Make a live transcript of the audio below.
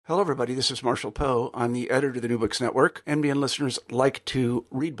Hello, everybody. This is Marshall Poe. I'm the editor of the New Books Network. NBN listeners like to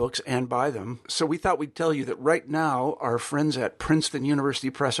read books and buy them. So we thought we'd tell you that right now, our friends at Princeton University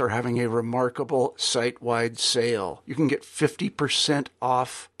Press are having a remarkable site-wide sale. You can get 50%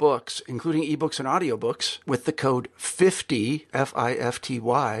 off books, including ebooks and audiobooks, with the code 50,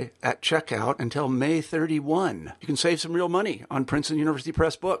 F-I-F-T-Y, at checkout until May 31. You can save some real money on Princeton University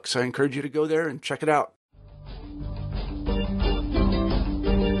Press books. I encourage you to go there and check it out.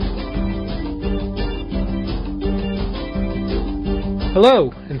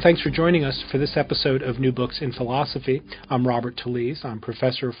 Hello, and thanks for joining us for this episode of New Books in Philosophy. I'm Robert Talese. I'm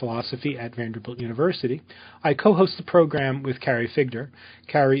professor of philosophy at Vanderbilt University. I co-host the program with Carrie Figdor.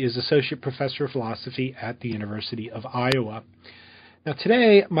 Carrie is associate professor of philosophy at the University of Iowa. Now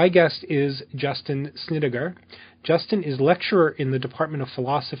today, my guest is Justin Snidegar. Justin is lecturer in the Department of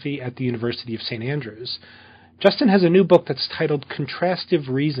Philosophy at the University of St. Andrews. Justin has a new book that's titled Contrastive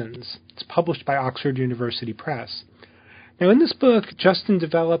Reasons. It's published by Oxford University Press. Now, in this book, Justin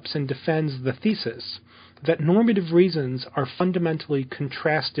develops and defends the thesis that normative reasons are fundamentally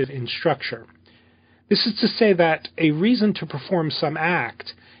contrastive in structure. This is to say that a reason to perform some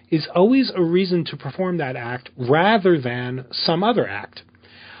act is always a reason to perform that act rather than some other act.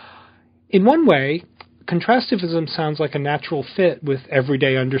 In one way, contrastivism sounds like a natural fit with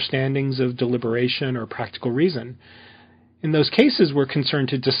everyday understandings of deliberation or practical reason. In those cases, we're concerned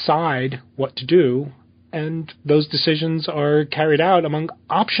to decide what to do, and those decisions are carried out among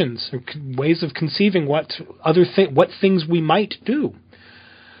options, ways of conceiving what things we might do.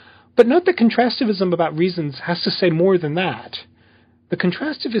 But note that contrastivism about reasons has to say more than that. The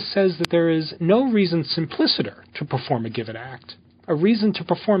contrastivist says that there is no reason simpliciter to perform a given act. A reason to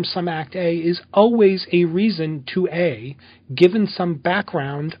perform some act A is always a reason to A, given some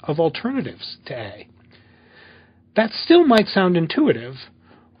background of alternatives to A. That still might sound intuitive,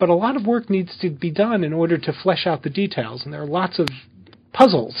 but a lot of work needs to be done in order to flesh out the details, and there are lots of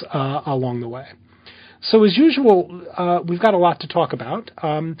puzzles along the way. So as usual, we've got a lot to talk about.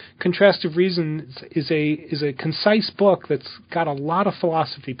 Contrastive Reasons is a concise book that's got a lot of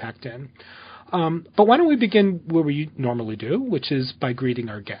philosophy packed in. But why don't we begin where we normally do, which is by greeting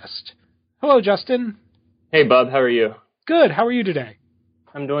our guest. Hello, Justin. Hey, Bob. How are you? Good. How are you today?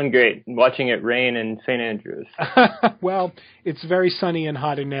 I'm doing great. I'm watching it rain in St. Andrews. Well, it's very sunny and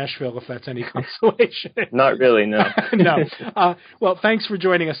hot in Nashville, if that's any consolation. Not really, no. No. Well, thanks for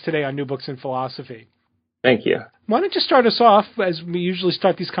joining us today on New Books in Philosophy. Thank you. Why don't you start us off, as we usually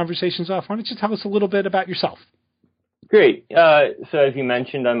start these conversations off, why don't you tell us a little bit about yourself? Great. So as you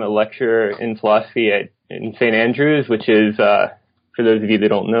mentioned, I'm a lecturer in philosophy in St. Andrews, which is, for those of you that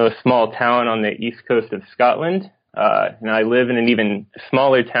don't know, a small town on the east coast of Scotland. And I live in an even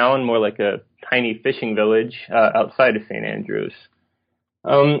smaller town, more like a tiny fishing village outside of St. Andrews.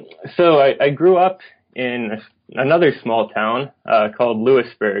 So I grew up in another small town called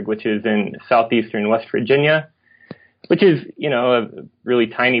Lewisburg, which is in southeastern West Virginia, which is, a really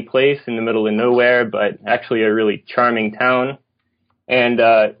tiny place in the middle of nowhere, but actually a really charming town. And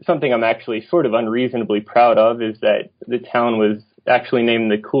something I'm actually sort of unreasonably proud of is that the town was actually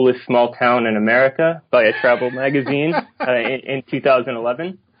named the coolest small town in America by a travel magazine in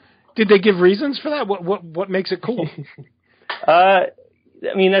 2011. Did they give reasons for that? What makes it cool?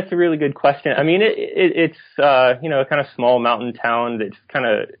 That's a really good question. It's a kind of small mountain town that's kind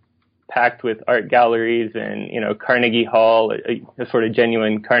of packed with art galleries and, Carnegie Hall, a sort of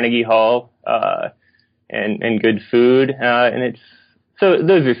genuine Carnegie Hall, and good food. So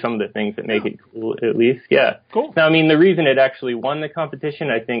those are some of the things that make it cool, at least. Yeah. Cool. Now, the reason it actually won the competition,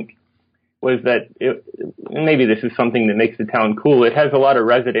 I think, was that maybe this is something that makes the town cool. It has a lot of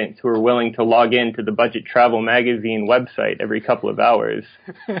residents who are willing to log into the Budget Travel magazine website every couple of hours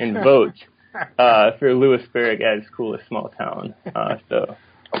and vote for Lewisburg as coolest small town.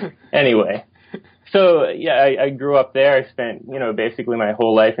 Anyway. So, yeah, I grew up there. I spent, basically my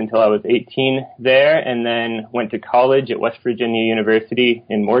whole life until I was 18 there, and then went to college at West Virginia University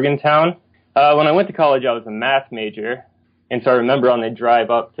in Morgantown. When I went to college, I was a math major, and so I remember on the drive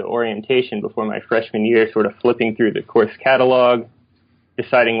up to orientation before my freshman year, sort of flipping through the course catalog,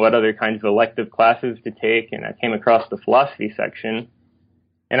 deciding what other kinds of elective classes to take, and I came across the philosophy section.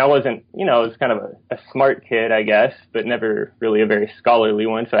 And I wasn't, I was kind of a smart kid, I guess, but never really a very scholarly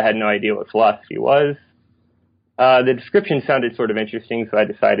one, so I had no idea what philosophy was. The description sounded sort of interesting, so I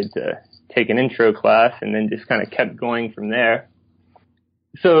decided to take an intro class and then just kind of kept going from there.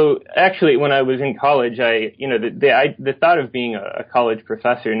 So actually, when I was in college, the thought of being a college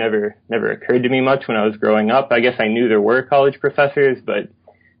professor never occurred to me much when I was growing up. I guess I knew there were college professors, but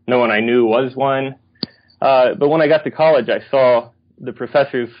no one I knew was one. But when I got to college, I saw the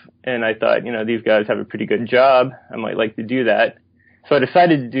professors, and I thought, these guys have a pretty good job. I might like to do that. So I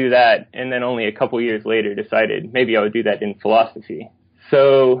decided to do that, and then only a couple years later decided maybe I would do that in philosophy.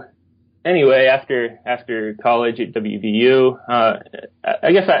 So anyway, after college at WVU,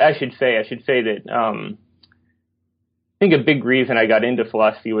 I guess I should say that I think a big reason I got into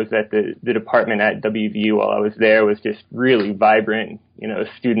philosophy was that the department at WVU while I was there was just really vibrant,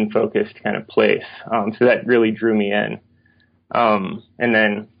 student-focused kind of place. So that really drew me in. And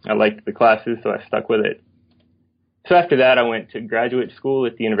then I liked the classes, so I stuck with it. So after that, I went to graduate school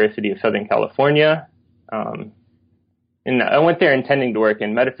at the University of Southern California. And I went there intending to work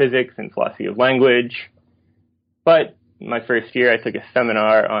in metaphysics and philosophy of language. But my first year, I took a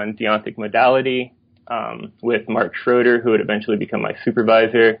seminar on deontic modality with Mark Schroeder, who would eventually become my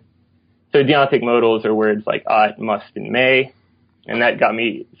supervisor. So deontic modals are words like ought, must, and may. And that got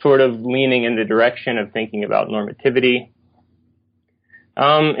me sort of leaning in the direction of thinking about normativity.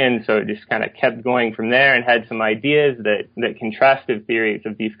 And so it just kind of kept going from there and had some ideas that contrastive theories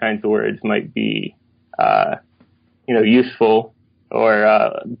of these kinds of words might be, useful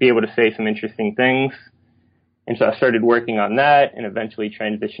or be able to say some interesting things. And so I started working on that and eventually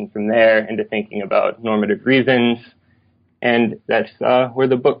transitioned from there into thinking about normative reasons. And that's where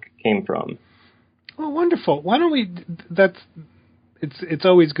the book came from. Oh, wonderful. Why don't we, it's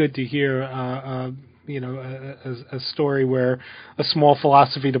always good to hear, a story where a small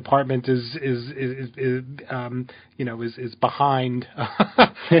philosophy department is behind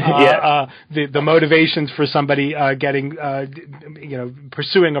the motivations for somebody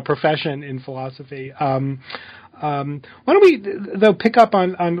pursuing a profession in philosophy. Why don't we though pick up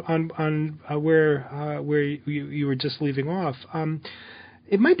on where you were just leaving off?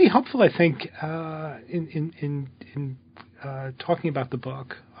 It might be helpful, I think, in talking about the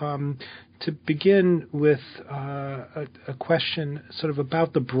book, to begin with a question sort of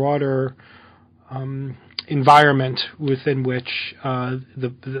about the broader environment within which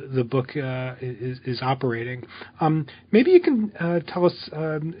the book is operating. Maybe you can tell us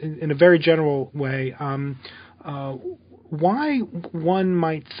in a very general way why one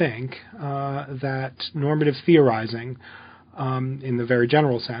might think that normative theorizing, in the very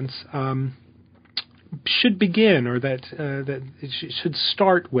general sense, should begin, or that it should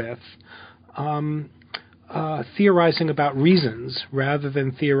start with theorizing about reasons rather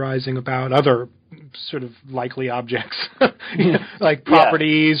than theorizing about other sort of likely objects, like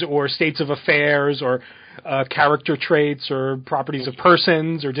properties or states of affairs or character traits or properties of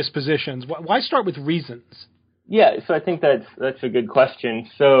persons or dispositions. Why start with reasons? Yeah, so I think that's a good question.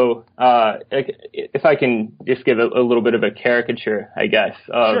 So if I can just give a little bit of a caricature, I guess,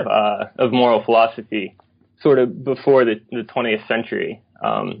 of moral philosophy, sort of before the 20th century.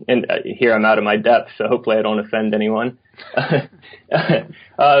 And here I'm out of my depth, so hopefully I don't offend anyone. But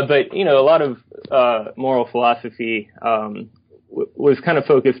a lot of moral philosophy was kind of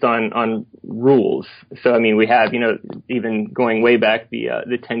focused on rules. So I mean, we have even going way back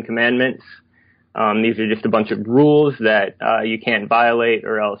the Ten Commandments. These are just a bunch of rules that you can't violate,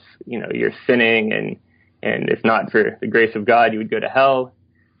 or else you're sinning, and if not for the grace of God, you would go to hell.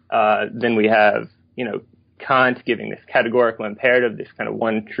 Then we have Kant giving this categorical imperative, this kind of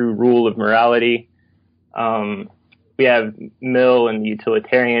one true rule of morality. We have Mill and the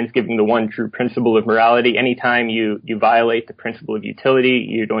utilitarians giving the one true principle of morality. Anytime you violate the principle of utility,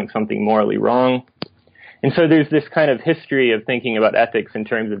 you're doing something morally wrong. And so there's this kind of history of thinking about ethics in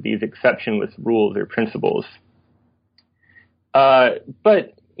terms of these exceptionless rules or principles.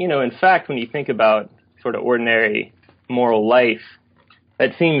 But in fact, when you think about sort of ordinary moral life,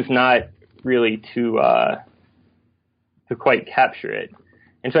 that seems not really to quite capture it.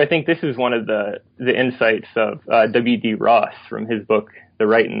 And so I think this is one of the insights of W.D. Ross from his book, The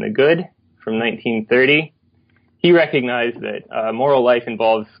Right and the Good, from 1930. He recognized that moral life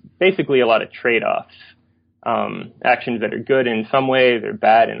involves basically a lot of trade-offs. Actions that are good in some ways or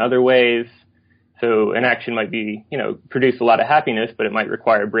bad in other ways. So an action might be, produce a lot of happiness, but it might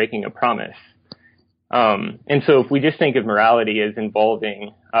require breaking a promise. And so if we just think of morality as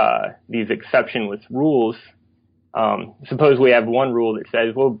involving these exceptionless rules, suppose we have one rule that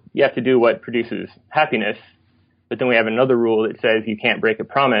says, well, you have to do what produces happiness, but then we have another rule that says you can't break a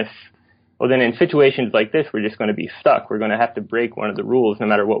promise. Well, then in situations like this, we're just going to be stuck. We're going to have to break one of the rules no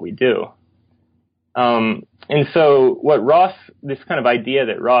matter what we do. And so what Ross, this kind of idea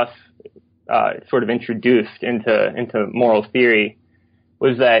that Ross sort of introduced into moral theory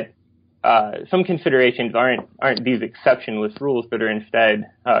was that some considerations aren't these exceptionless rules, but are instead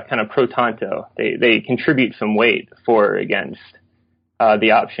kind of pro tanto. They contribute some weight for or against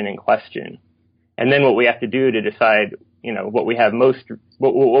the option in question. And then what we have to do to decide what we have most,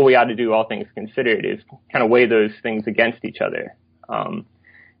 what we ought to do, all things considered, is kind of weigh those things against each other.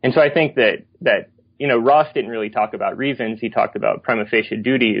 And so I think that Ross didn't really talk about reasons. He talked about prima facie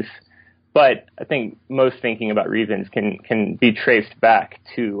duties. But I think most thinking about reasons can be traced back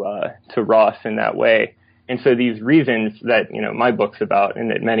to Ross in that way. And so these reasons that, my book's about and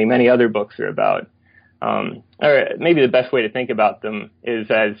that many, many other books are about, or maybe the best way to think about them is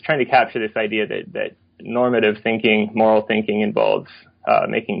as trying to capture this idea that normative thinking, moral thinking involves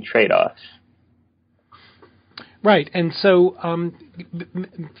making trade-offs. Right. And so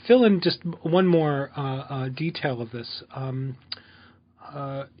fill in just one more detail of this.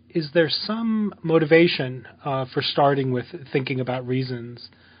 Is there some motivation for starting with thinking about reasons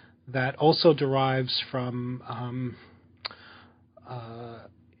that also derives from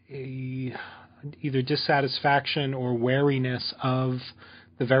either dissatisfaction or wariness of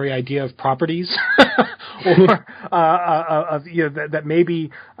the very idea of properties, or that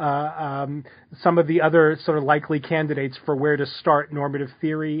maybe some of the other sort of likely candidates for where to start normative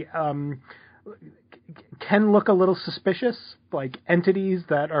theory can look a little suspicious, like entities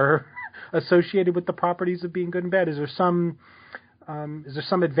that are associated with the properties of being good and bad? Is there some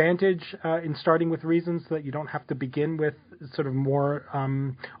advantage in starting with reasons so that you don't have to begin with sort of more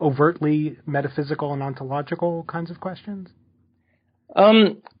overtly metaphysical and ontological kinds of questions?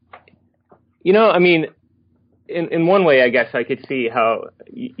 In one way, I guess I could see how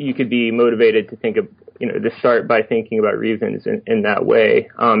you could be motivated to think of, to start by thinking about reasons in that way,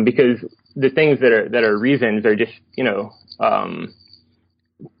 because the things that are reasons are just,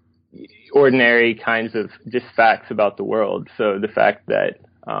 ordinary kinds of just facts about the world. So the fact that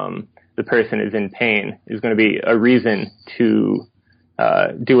the person is in pain is going to be a reason to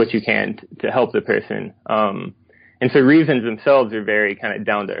do what you can to help the person. And so reasons themselves are very kind of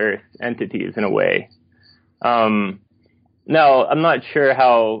down-to-earth entities in a way. Now, I'm not sure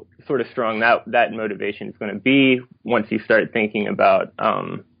how sort of strong that motivation is going to be once you start thinking about,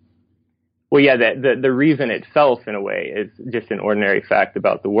 the reason itself, in a way, is just an ordinary fact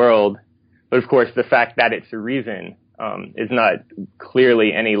about the world. But, of course, the fact that it's a reason is not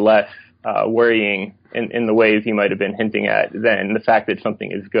clearly any less worrying in the ways you might have been hinting at than the fact that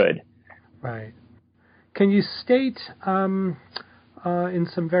something is good. Right. Can you state in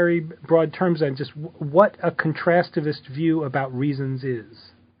some very broad terms then just what a contrastivist view about reasons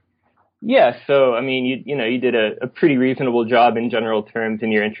is? Yeah, so, you did a pretty reasonable job in general terms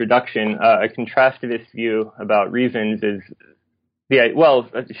in your introduction. A contrastivist view about reasons is, I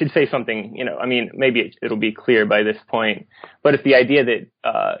should say something, maybe it'll be clear by this point, but it's the idea that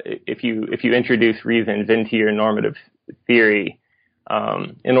if you introduce reasons into your normative theory,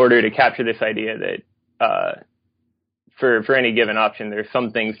 in order to capture this idea that for any given option, there's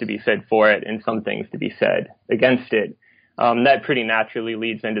some things to be said for it and some things to be said against it. That pretty naturally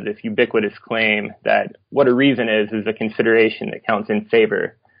leads into this ubiquitous claim that what a reason is a consideration that counts in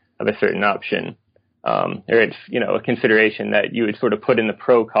favor of a certain option. Or it's, a consideration that you would sort of put in the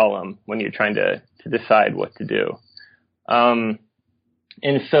pro column when you're trying to decide what to do.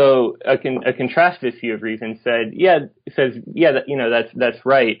 And so a contrastivist view of reason that's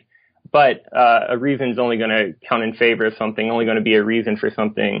right. But a reason's only going to count in favor of something, only going to be a reason for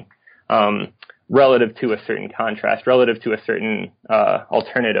something relative to a certain contrast, relative to a certain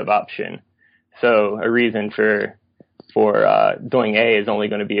alternative option. So a reason for doing A is only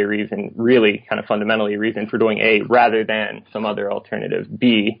going to be a reason, really kind of fundamentally a reason for doing A rather than some other alternative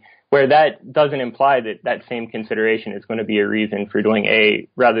B, where that doesn't imply that same consideration is going to be a reason for doing A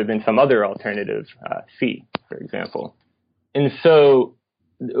rather than some other alternative C, for example. And so,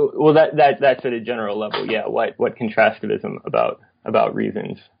 that's at a general level, what contrastivism about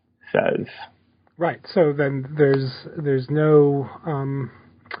reasons says. Right. So then there's no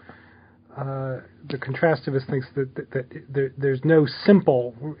the contrastivist thinks that there's no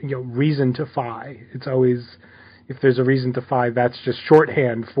simple reason to phi. It's always, if there's a reason to phi, that's just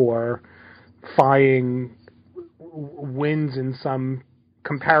shorthand for phi-ing wins in some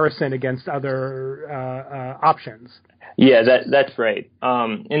comparison against other options. Yeah, that's right.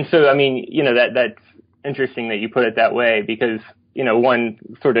 And so that's interesting that you put it that way, because one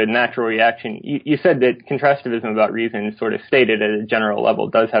sort of natural reaction, you said that contrastivism about reason sort of stated at a general level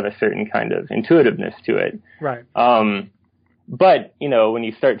does have a certain kind of intuitiveness to it. Right. But, when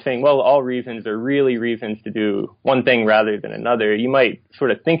you start saying, well, all reasons are really reasons to do one thing rather than another, you might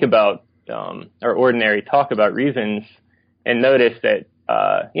sort of think about our ordinary talk about reasons and notice that,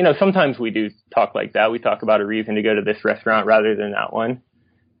 sometimes we do talk like that. We talk about a reason to go to this restaurant rather than that one.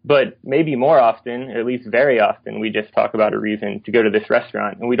 But maybe more often, or at least very often, we just talk about a reason to go to this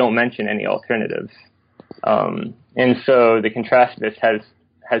restaurant and we don't mention any alternatives. And so the contrastivist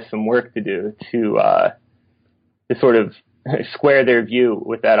has some work to do to sort of square their view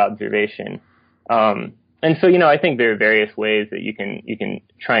with that observation. And so, I think there are various ways that you can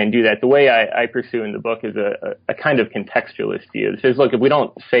try and do that. The way I pursue in the book is a kind of contextualist view. It says, look, if we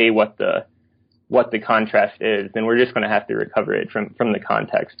don't say what the contrast is, then we're just going to have to recover it from the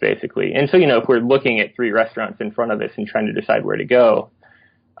context, basically. And so, if we're looking at three restaurants in front of us and trying to decide where to go,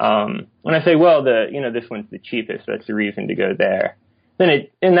 when I say, well, this one's the cheapest, that's the reason to go there, then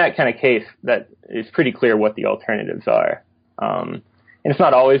in that kind of case, that is pretty clear what the alternatives are. And it's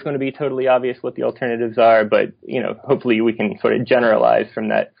not always going to be totally obvious what the alternatives are, but, hopefully we can sort of generalize from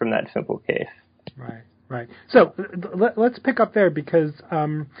that simple case. Right. So let's pick up there, because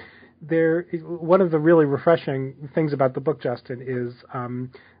one of the really refreshing things about the book, Justin, is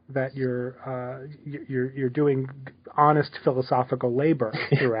that you're doing honest philosophical labor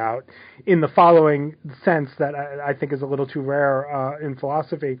throughout, in the following sense that I think is a little too rare in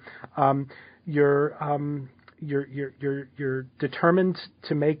philosophy. You're determined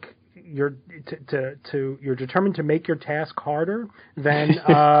to make you're determined to make your task harder than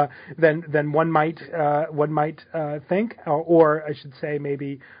one might think, or I should say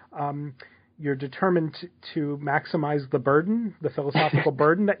maybe you're determined to maximize the burden, the philosophical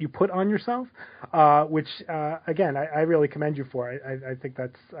burden that you put on yourself, which again I really commend you for. I think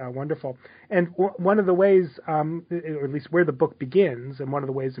that's wonderful. And one of the ways, or at least where the book begins, and one of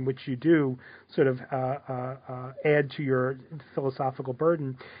the ways in which you do sort of add to your philosophical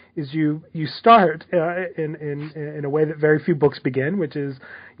burden, is you start in a way that very few books begin, which is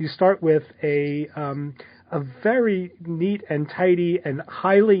you start with a very neat and tidy and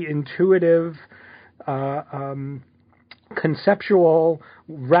highly intuitive conceptual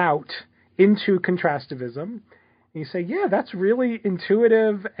route into contrastivism. And you say, yeah, that's really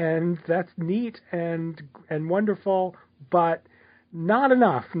intuitive and that's neat and wonderful, but not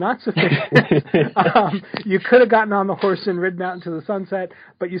enough, not sufficient. You could have gotten on the horse and ridden out into the sunset,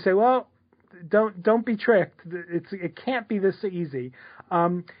 but you say, well, don't be tricked. It can't be this easy.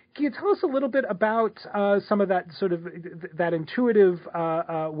 Can you tell us a little bit about some of that sort of that intuitive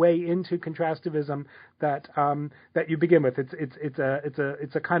way into contrastivism that you begin with?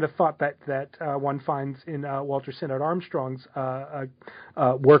 It's a kind of thought that one finds in Walter Sinnott Armstrong's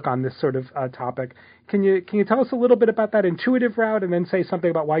work on this sort of topic. Can you tell us a little bit about that intuitive route, and then say something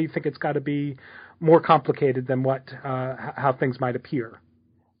about why you think it's got to be more complicated than how things might appear?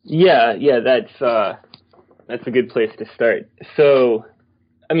 Yeah, that's a good place to start. So,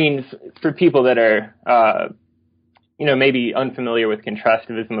 I mean, for people that are, maybe unfamiliar with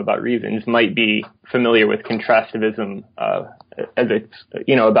contrastivism about reasons, might be familiar with contrastivism as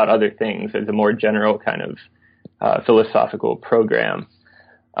about other things, as a more general kind of philosophical program.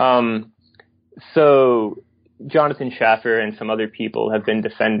 So Jonathan Schaffer and some other people have been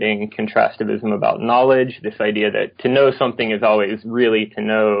defending contrastivism about knowledge, this idea that to know something is always really to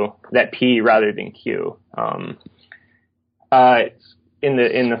know that P rather than Q. In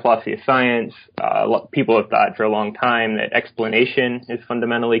the philosophy of science, people have thought for a long time that explanation is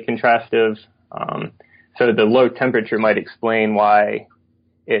fundamentally contrastive. So the low temperature might explain why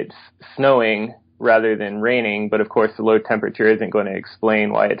it's snowing rather than raining, but of course the low temperature isn't going to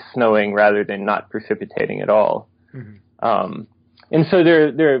explain why it's snowing rather than not precipitating at all. Mm-hmm. And so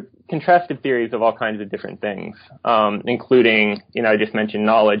there are contrastive theories of all kinds of different things, including, I just mentioned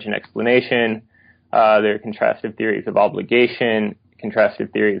knowledge and explanation. There are contrastive theories of obligation,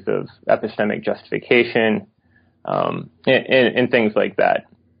 contrastive theories of epistemic justification, and things like that.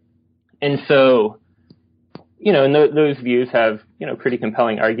 And so, and those views have, pretty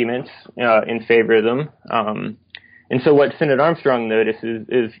compelling arguments in favor of them. And so what Sinnott Armstrong notices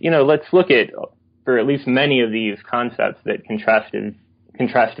is, let's look at, for at least many of these concepts that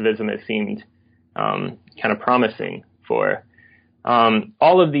contrastivism has seemed kind of promising for.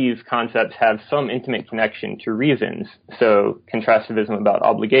 All of these concepts have some intimate connection to reasons. So contrastivism about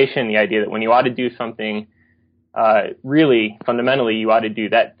obligation, the idea that when you ought to do something, really fundamentally you ought to do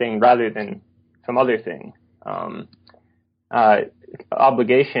that thing rather than some other thing.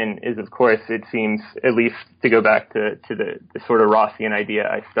 Obligation is, of course, it seems, at least to go back to the sort of Rossian idea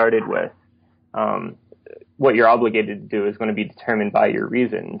I started with, what you're obligated to do is going to be determined by your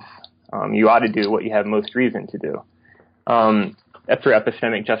reasons. You ought to do what you have most reason to do. For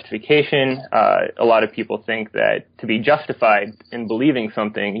epistemic justification, a lot of people think that to be justified in believing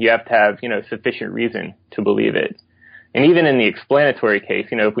something, you have to have, sufficient reason to believe it. And even in the explanatory case,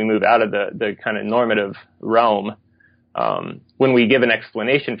 if we move out of the kind of normative realm, when we give an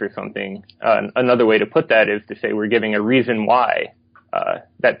explanation for something, another way to put that is to say we're giving a reason why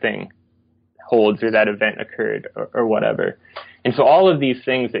that thing holds or that event occurred or whatever. And so all of these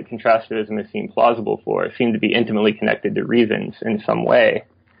things that contrastivism has seemed plausible for seem to be intimately connected to reasons in some way.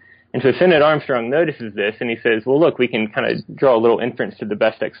 And so Synod Armstrong notices this, and he says, well, look, we can kind of draw a little inference to the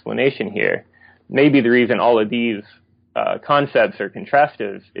best explanation here. Maybe the reason all of these concepts are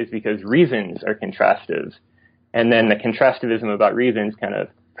contrastive is because reasons are contrastive. And then the contrastivism about reasons kind of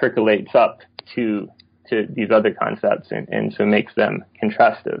percolates up to these other concepts and so makes them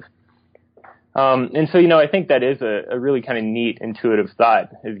contrastive. And so, I think that is a really kind of neat, intuitive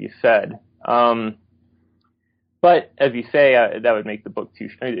thought, as you said. But as you say, that would make the book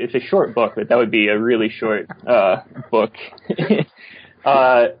it's a short book, but that would be a really short book.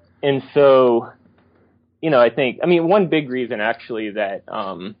 And so, I think, one big reason actually that,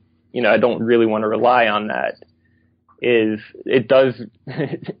 I don't really want to rely on that is it does,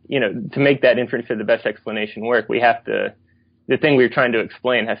 to make that inference to the best explanation work, the thing we're trying to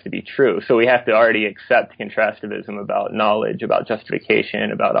explain has to be true. So we have to already accept contrastivism about knowledge, about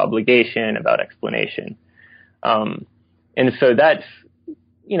justification, about obligation, about explanation. And so that's,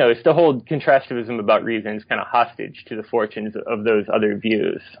 it's to hold contrastivism about reasons kind of hostage to the fortunes of those other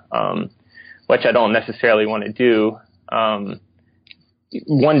views, which I don't necessarily want to do.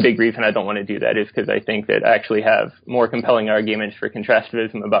 One big reason I don't want to do that is because I think that I actually have more compelling arguments for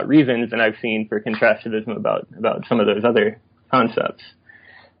contrastivism about reasons than I've seen for contrastivism about some of those other concepts.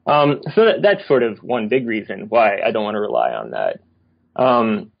 So that's sort of one big reason why I don't want to rely on that.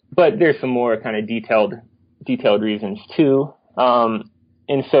 But there's some more kind of detailed reasons too.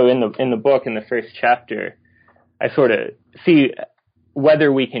 And so in the book, in the first chapter, I sort of see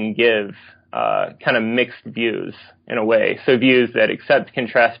whether we can give kind of mixed views in a way. So views that accept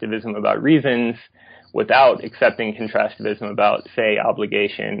contrastivism about reasons without accepting contrastivism about, say,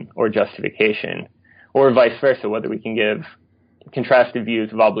 obligation or justification, or vice versa, whether we can give contrastive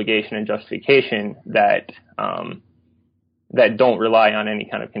views of obligation and justification that don't rely on any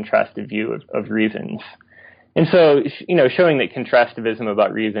kind of contrastive view of reasons. And so, showing that contrastivism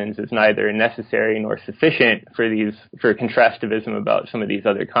about reasons is neither necessary nor sufficient for contrastivism about some of these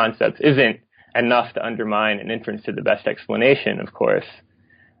other concepts isn't enough to undermine an inference to the best explanation, of course.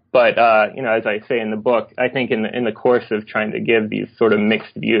 But, as I say in the book, I think in the course of trying to give these sort of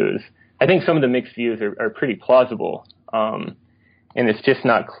mixed views, I think some of the mixed views are pretty plausible. And it's just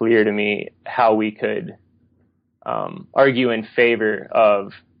not clear to me how we could argue in favor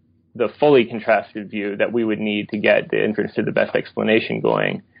of the fully contrastive view that we would need to get the inference to the best explanation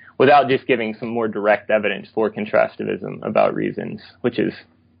going without just giving some more direct evidence for contrastivism about reasons, which is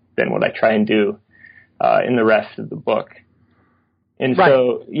then what I try and do in the rest of the book. And right.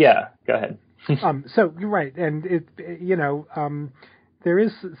 So, yeah, go ahead. So you're right. And there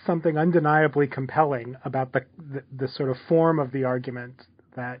is something undeniably compelling about the sort of form of the argument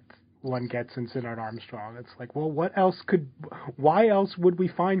that one gets in Synod Armstrong. It's like, well, why else would we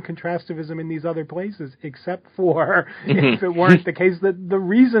find contrastivism in these other places except for if it weren't the case that the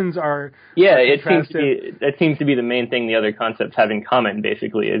reasons are it seems to be the main thing the other concepts have in common,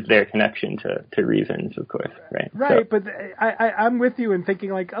 basically, is their connection to reasons, of course, right? Right, so. But I'm with you in thinking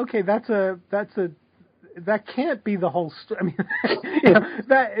like, okay, that can't be the whole story.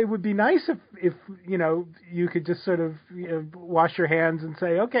 That it would be nice if you could just sort of wash your hands and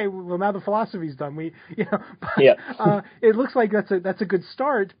say, okay, well now the philosophy's done. It looks like that's a good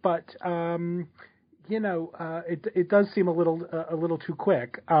start, but it does seem a little too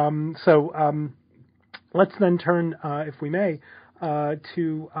quick. So let's then turn, if we may,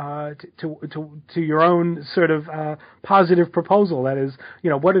 to your own sort of positive proposal. That is,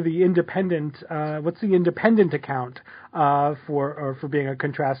 what are the what's the independent account for being a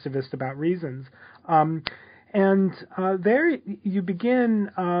contrastivist about reasons? And there you begin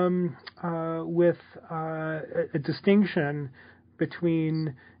with a distinction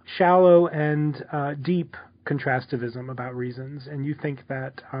between shallow and deep contrastivism about reasons, and you think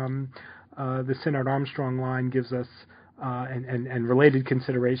that the Synod Armstrong line gives us and related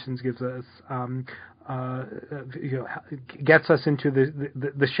considerations gives us gets us into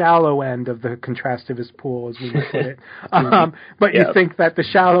the shallow end of the contrastivist pool, as we would put it. But you think that the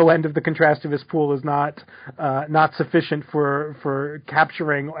shallow end of the contrastivist pool is not sufficient for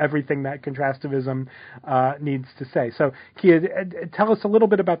capturing everything that contrastivism needs to say. So, Kia, tell us a little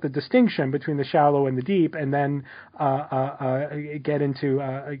bit about the distinction between the shallow and the deep, and then get into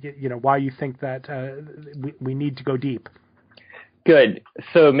why you think that we need to go deep. Good.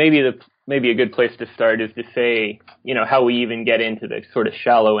 So maybe a good place to start is to say, how we even get into the sort of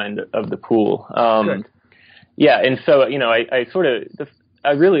shallow end of the pool. Yeah. And so, I sort of,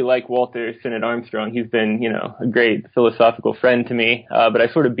 I really like Walter Sinnott Armstrong. He's been, a great philosophical friend to me, but I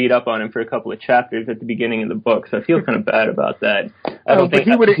sort of beat up on him for a couple of chapters at the beginning of the book, so I feel kind of bad about that.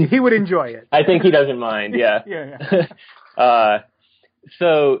 He would enjoy it. I think he doesn't mind, yeah.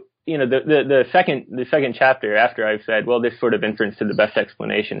 So, the second chapter, after I've said, well, this sort of inference to the best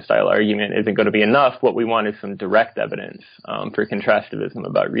explanation style argument isn't going to be enough, what we want is some direct evidence for contrastivism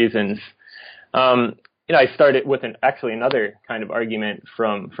about reasons. I started with another kind of argument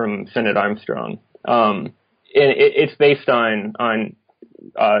from Sinnott Armstrong. And it's based on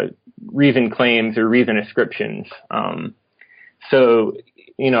reason claims or reason ascriptions. So,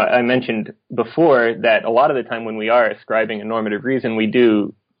 I mentioned before that a lot of the time when we are ascribing a normative reason, we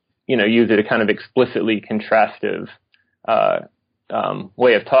do, use it a kind of explicitly contrastive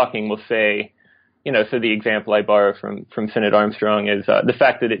way of talking. We'll say, so the example I borrow from Sinnott Armstrong is the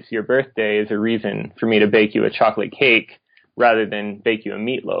fact that it's your birthday is a reason for me to bake you a chocolate cake rather than bake you a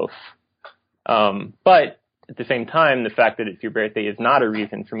meatloaf. But at the same time, the fact that it's your birthday is not a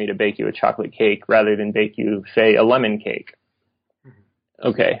reason for me to bake you a chocolate cake rather than bake you, say, a lemon cake.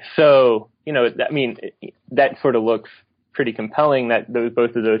 Okay, so, that sort of looks pretty compelling that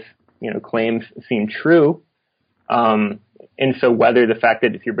both of those, claims seem true. And so whether the fact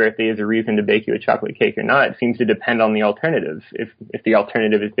that it's your birthday is a reason to bake you a chocolate cake or not seems to depend on the alternatives. If the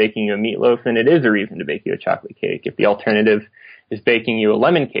alternative is baking you a meatloaf, then it is a reason to bake you a chocolate cake. If the alternative is baking you a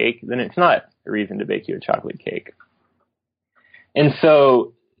lemon cake, then it's not a reason to bake you a chocolate cake. And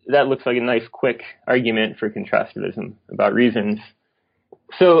so that looks like a nice, quick argument for contrastivism about reasons.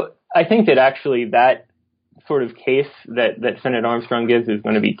 So I think that actually that sort of case that Sinnott Armstrong gives is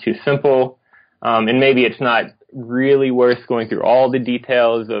going to be too simple. And maybe it's not really worth going through all the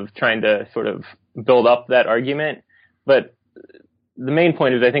details of trying to sort of build up that argument. But the main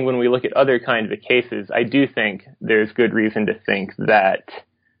point is I think when we look at other kinds of cases, I do think there's good reason to think that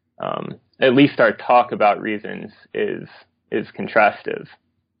at least our talk about reasons is contrastive,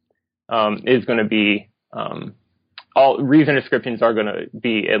 is going to be all reason ascriptions are going to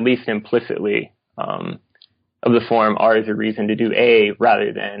be at least implicitly of the form R is a reason to do A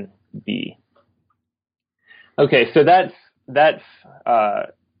rather than B. Okay, so that's a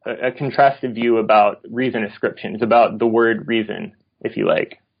contrastive view about reason ascriptions, about the word reason, if you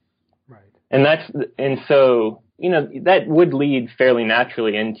like. Right. And so that would lead fairly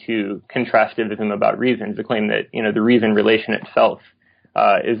naturally into contrastivism about reasons, the claim that the reason relation itself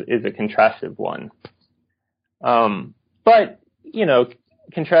is a contrastive one. But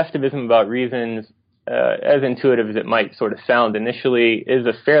contrastivism about reasons, as intuitive as it might sort of sound initially, is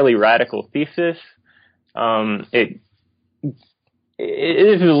a fairly radical thesis. It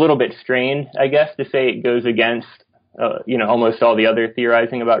is a little bit strained, I guess, to say it goes against, almost all the other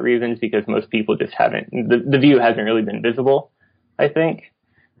theorizing about reasons, because most people just the view hasn't really been visible, I think.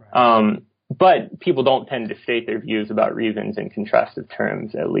 Right. But people don't tend to state their views about reasons in contrastive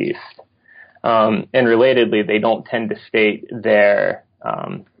terms, at least. And relatedly, they don't tend to state their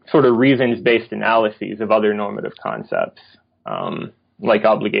sort of reasons-based analyses of other normative concepts, like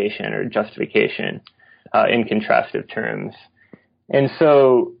obligation or justification, in contrastive terms. And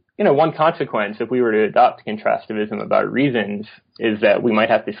so, one consequence, if we were to adopt contrastivism about reasons, is that we might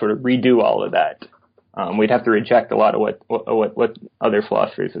have to sort of redo all of that. We'd have to reject a lot of what other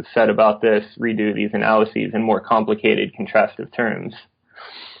philosophers have said about this, redo these analyses in more complicated contrastive terms.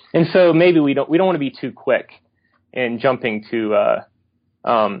 And so maybe we don't want to be too quick in jumping to a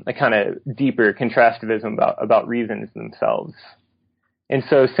kind of deeper contrastivism about reasons themselves. And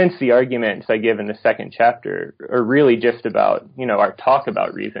so since the arguments I give in the second chapter are really just about, our talk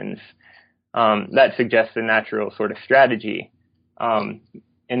about reasons, that suggests a natural sort of strategy. And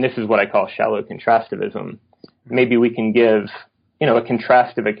this is what I call shallow contrastivism. Maybe we can give, a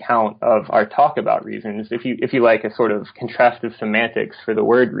contrastive account of our talk about reasons, if you like, a sort of contrastive semantics for the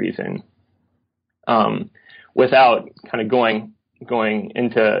word reason, without kind of going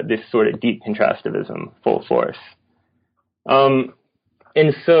into this sort of deep contrastivism full force.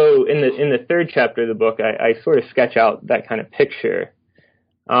 And so in the third chapter of the book, I sort of sketch out that kind of picture.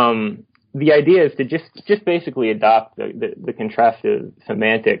 The idea is to just basically adopt the contrastive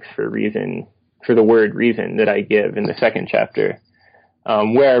semantics for reason, for the word reason that I give in the second chapter,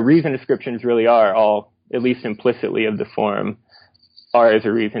 where reason descriptions really are all, at least implicitly, of the form R is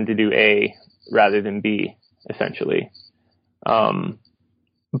a reason to do A rather than B, essentially.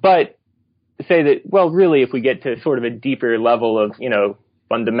 But say that, well, really, if we get to sort of a deeper level of,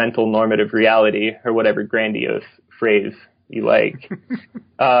 fundamental normative reality, or whatever grandiose phrase you like,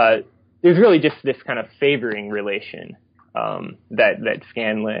 there's really just this kind of favoring relation that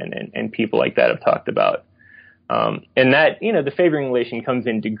Scanlon and people like that have talked about. And that, the favoring relation comes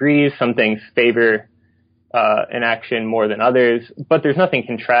in degrees. Some things favor an action more than others, but there's nothing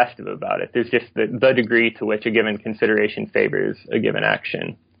contrastive about it. There's just the degree to which a given consideration favors a given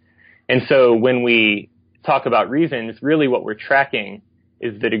action. And so when we talk about reasons, really what we're tracking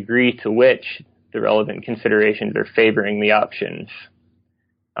is the degree to which the relevant considerations are favoring the options.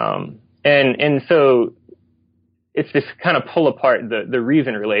 And so it's this kind of pull apart the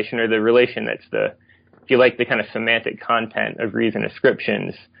reason relation, or the relation that's if you like, the kind of semantic content of reason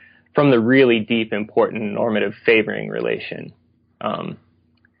ascriptions, from the really deep, important, normative favoring relation. And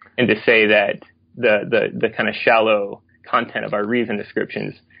to say that the kind of shallow content of our reason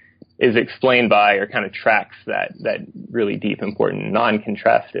descriptions is explained by, or kind of tracks that really deep, important,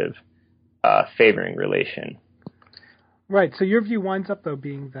 non-contrastive favoring relation. Right. So your view winds up, though,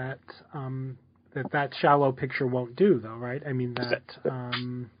 being that that shallow picture won't do, though, right? I mean, that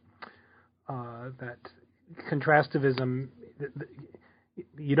that contrastivism,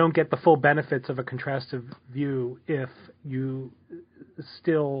 you don't get the full benefits of a contrastive view if you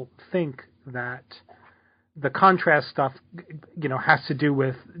still think that the contrast stuff, has to do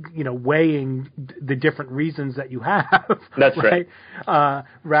with, weighing the different reasons that you have. That's right.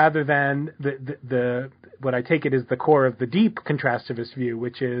 Rather than the what I take it is the core of the deep contrastivist view,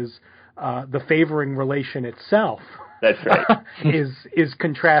 which is the favoring relation itself. That's right. is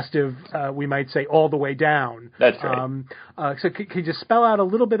contrastive, we might say, all the way down. That's right. So could you just spell out a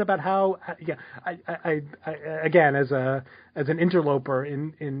little bit about how? I again, as an interloper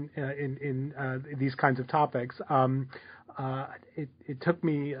in these kinds of topics, it took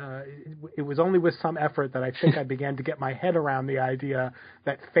me. It was only with some effort that I think I began to get my head around the idea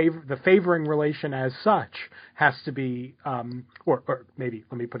that the favoring relation as such has to be, or maybe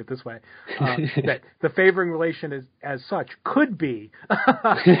let me put it this way, that the favoring relation as such could be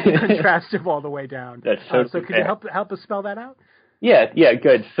contrastive all the way down. That's so could you help us spell that out? Yeah,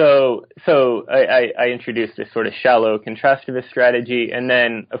 good. So I introduced this sort of shallow contrastivist strategy, and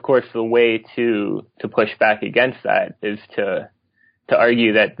then of course the way to push back against that is to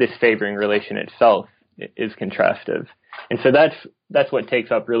argue that this favoring relation itself is contrastive. And so that's what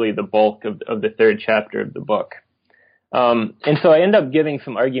takes up really the bulk of the third chapter of the book. And so I end up giving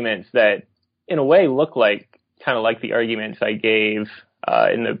some arguments that in a way look kind of like the arguments I gave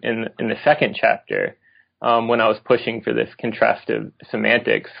in the second chapter. When I was pushing for this contrastive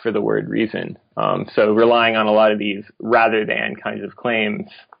semantics for the word reason. So relying on a lot of these rather than kinds of claims,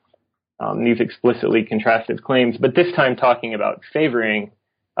 these explicitly contrastive claims, but this time talking about favoring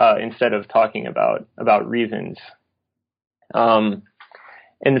instead of talking about reasons. And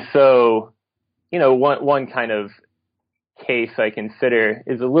so, one kind of case I consider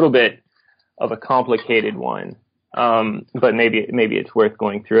is a little bit of a complicated one, but maybe it's worth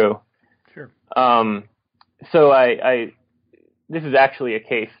going through. Sure. So this is actually a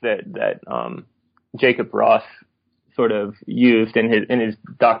case that Jacob Ross sort of used in his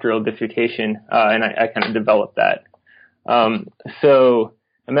doctoral dissertation, and I kind of developed that. So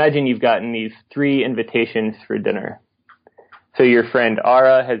imagine you've gotten these 3 invitations for dinner. So your friend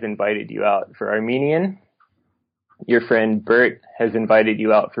Ara has invited you out for Armenian, your friend Bert has invited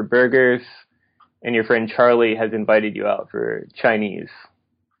you out for burgers, and your friend Charlie has invited you out for Chinese.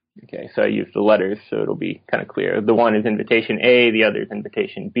 Okay, so I use the letters so it'll be kind of clear. The one is invitation A, the other is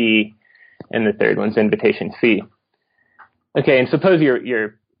invitation B, and the third one's invitation C. Okay, and suppose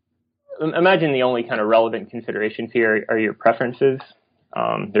imagine the only kind of relevant considerations here are your preferences.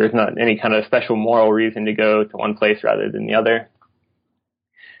 There's not any kind of special moral reason to go to one place rather than the other.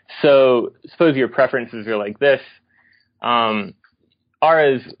 So suppose your preferences are like this.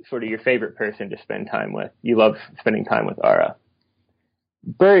 Ara is sort of your favorite person to spend time with. You love spending time with Ara.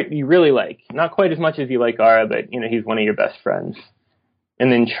 Bert, you really like, not quite as much as you like Ara, but he's one of your best friends.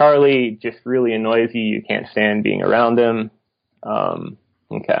 And then Charlie just really annoys you. You can't stand being around him.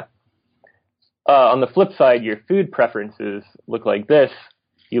 Okay. On the flip side, your food preferences look like this.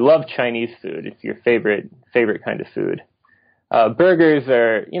 You love Chinese food. It's your favorite kind of food. Burgers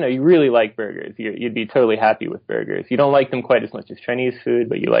are, you really like burgers. You'd be totally happy with burgers. You don't like them quite as much as Chinese food,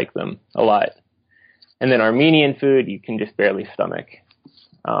 but you like them a lot. And then Armenian food, you can just barely stomach.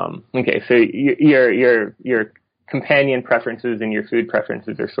 Okay, so your companion preferences and your food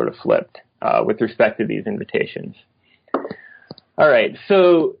preferences are sort of flipped with respect to these invitations. All right,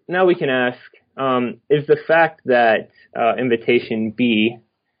 so now we can ask, is the fact that invitation B,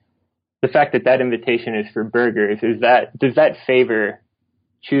 the fact that invitation is for burgers, does that favor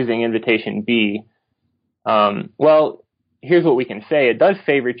choosing invitation B? Well, here's what we can say. It does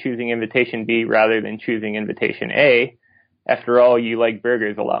favor choosing invitation B rather than choosing invitation A. After all, you like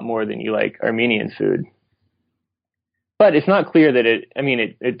burgers a lot more than you like Armenian food. But it's not clear that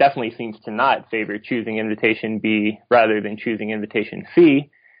it definitely seems to not favor choosing invitation B rather than choosing invitation C,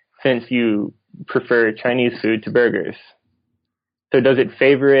 since you prefer Chinese food to burgers. So does it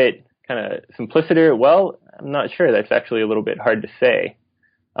favor it kind of simpliciter? Well, I'm not sure. That's actually a little bit hard to say.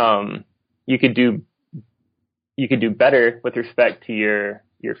 You could do better with respect to your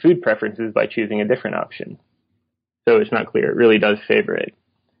food preferences by choosing a different option. So it's not clear. It really does favor it.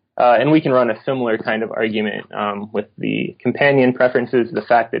 And we can run a similar kind of argument with the companion preferences. The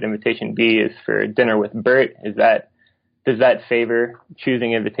fact that invitation B is for dinner with Bert, does that favor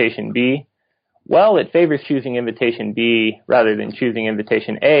choosing invitation B? Well, it favors choosing invitation B rather than choosing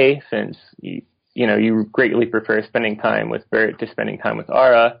invitation A, since you greatly prefer spending time with Bert to spending time with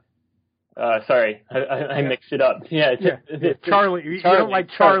Ara. Sorry, I mixed it up. Yeah, Charlie. You don't like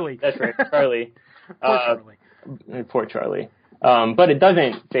Charlie. That's right, Charlie. Poor Charlie. Poor Charlie. But it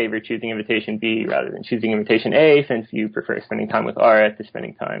doesn't favor choosing invitation B rather than choosing invitation A, since you prefer spending time with Ara to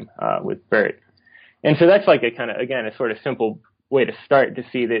spending time with Bert. And so that's like a sort of simple way to start to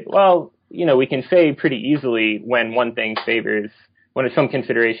see that, well, we can say pretty easily when some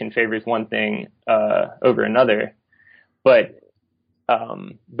consideration favors one thing over another, but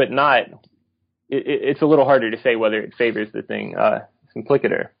not. It's a little harder to say whether it favors the thing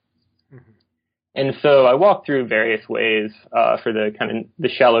simplicator. And so I walked through various ways for the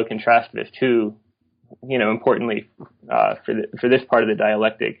shallow contrastivist, who, importantly for this part of the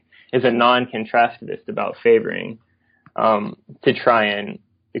dialectic, is a non-contrastivist about favoring, to try and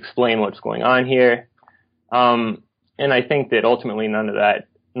explain what's going on here. And I think that ultimately none of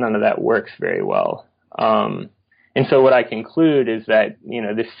that works very well. And so what I conclude is that,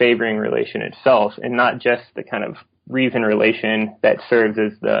 this favoring relation itself, and not just the kind of reason relation that serves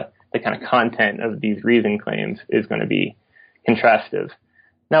as the kind of content of these reason claims, is going to be contrastive.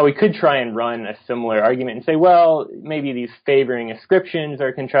 Now, we could try and run a similar argument and say, well, maybe these favoring ascriptions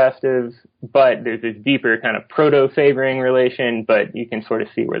are contrastive, but there's this deeper kind of proto-favoring relation, but you can sort of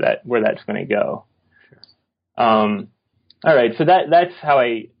see where that's going to go. All right, so that's how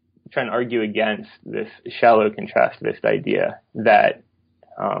I try and argue against this shallow contrastivist idea that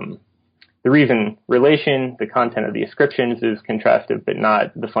the reason relation, the content of the ascriptions, is contrastive, but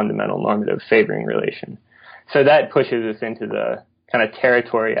not the fundamental normative favoring relation. So that pushes us into the kind of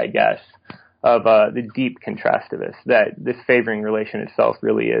territory, I guess, of the deep contrastivist, that this favoring relation itself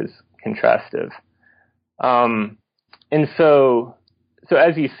really is contrastive. And so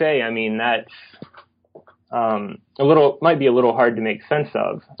as you say, that's might be a little hard to make sense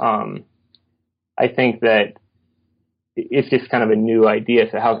of. I think that it's just kind of a new idea.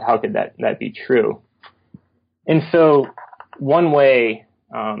 So how could that be true? And so one way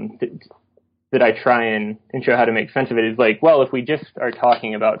that I try and show how to make sense of it is like, well, if we just are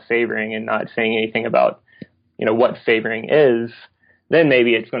talking about favoring and not saying anything about, what favoring is, then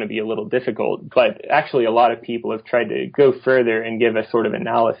maybe it's going to be a little difficult. But actually, a lot of people have tried to go further and give a sort of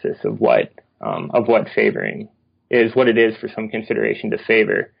analysis of what favoring is, what it is for some consideration to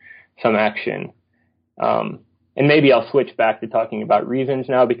favor some action. And maybe I'll switch back to talking about reasons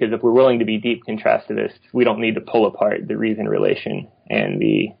now, because if we're willing to be deep contrastivists, we don't need to pull apart the reason relation and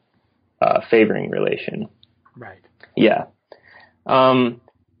the favoring relation. Right. Yeah. And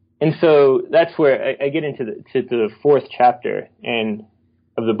so that's where I get into the fourth chapter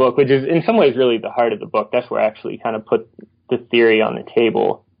of the book, which is in some ways really the heart of the book. That's where I actually kind of put the theory on the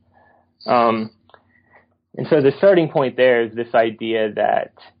table. And so the starting point there is this idea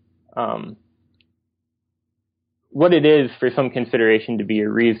that what it is for some consideration to be a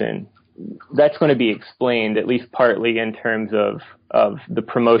reason, that's going to be explained at least partly in terms of the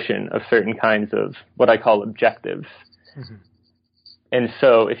promotion of certain kinds of what I call objectives. Mm-hmm. And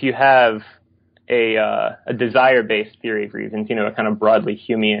so if you have a desire-based theory of reasons, a kind of broadly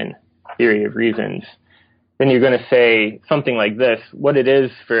Humean theory of reasons, then you're going to say something like this: what it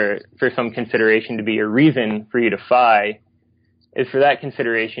is for some consideration to be a reason for you to phi is for that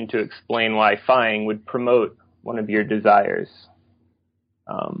consideration to explain why phying would promote one of your desires.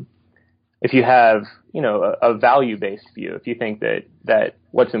 If you have, a value-based view, if you think that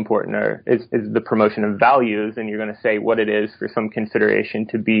what's important is the promotion of values, and you're going to say what it is for some consideration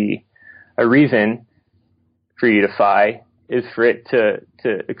to be a reason for you to phi is for it to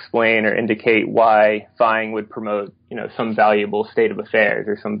explain or indicate why phying would promote, some valuable state of affairs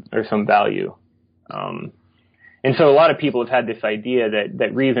or some value. And so a lot of people have had this idea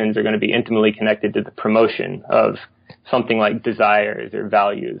that reasons are going to be intimately connected to the promotion of something like desires or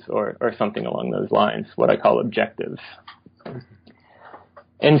values or something along those lines, what I call objectives.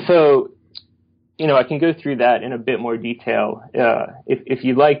 And so, I can go through that in a bit more detail if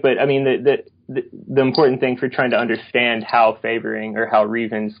you'd like, but I mean, the the important thing for trying to understand how favoring or how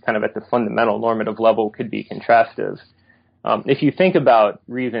reasons kind of at the fundamental normative level could be contrastive. If you think about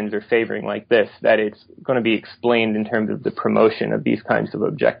reasons or favoring like this, that it's going to be explained in terms of the promotion of these kinds of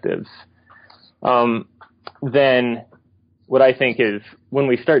objectives, then what I think is when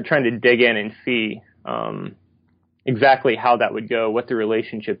we start trying to dig in and see exactly how that would go, what the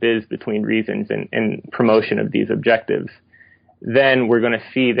relationship is between reasons and promotion of these objectives, then we're going to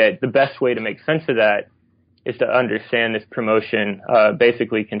see that the best way to make sense of that is to understand this promotion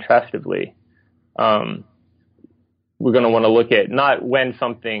basically contrastively. We're going to want to look at not when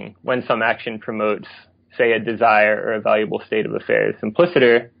some action promotes, say, a desire or a valuable state of affairs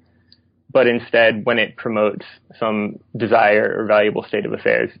simpliciter, but instead when it promotes some desire or valuable state of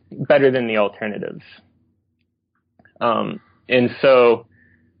affairs better than the alternatives. And so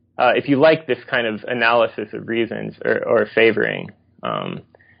if you like this kind of analysis of reasons or favoring,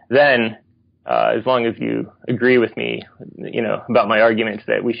 then as long as you agree with me, about my arguments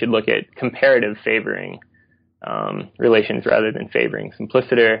that we should look at comparative favoring relations rather than favoring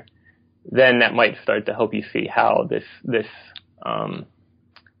simpliciter, then that might start to help you see how this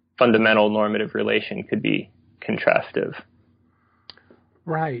fundamental normative relation could be contrastive.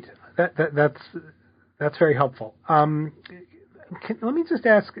 Right. That's very helpful. Let me just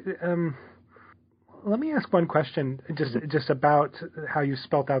ask. Let me ask one question, just about how you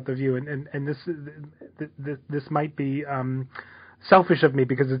spelt out the view, and this might be selfish of me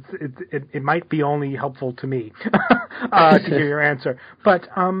because it might be only helpful to me to hear your answer. But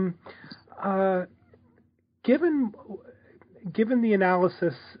given the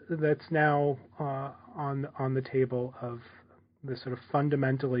analysis that's now on the table of the sort of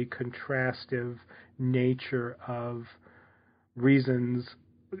fundamentally contrastive nature of reasons,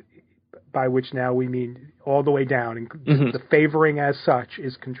 by which now we mean all the way down, and the favoring as such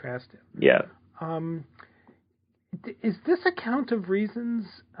is contrastive. Yeah. Is this account of reasons,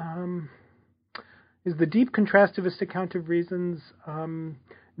 is the deep contrastivist account of reasons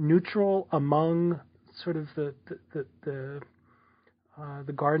neutral among sort of the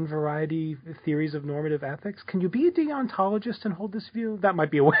garden variety theories of normative ethics? Can you be a deontologist and hold this view? That might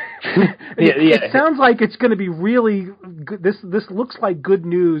be a way. It sounds like it's going to be really good. This looks like good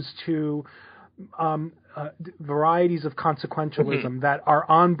news to varieties of consequentialism that are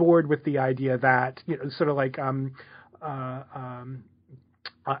on board with the idea that, sort of like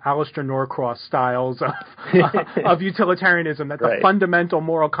Alistair Norcross styles of utilitarianism, that the fundamental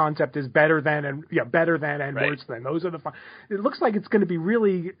moral concept is better than and worse than. Those are the it looks like it's going to be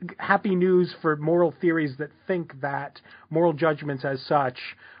really happy news for moral theories that think that moral judgments as such,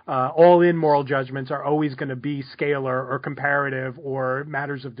 all in moral judgments, are always going to be scalar or comparative or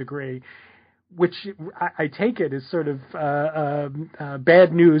matters of degree, which I take it is sort of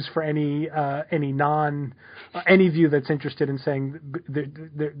bad news for any view that's interested in saying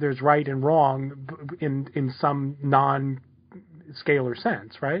there's right and wrong in some non-scalar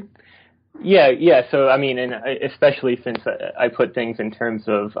sense, right? Yeah. So I mean, and especially since I put things in terms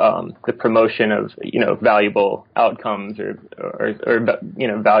of the promotion of valuable outcomes or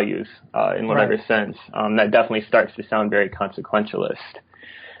values in whatever sense, that definitely starts to sound very consequentialist.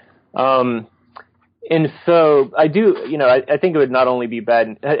 And so I do, I think it would not only be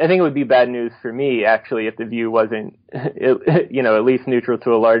bad, I think it would be bad news for me, actually, if the view wasn't, at least neutral to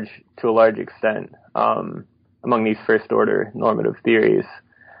a large extent, among these first order normative theories.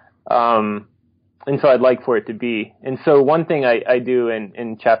 And so I'd like for it to be. And so one thing I do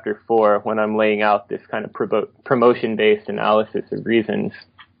in chapter 4, when I'm laying out this kind of promotion-based analysis of reasons,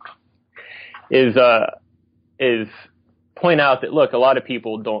 is point out that, look, a lot of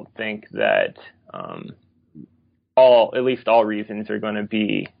people don't think that at least all reasons are going to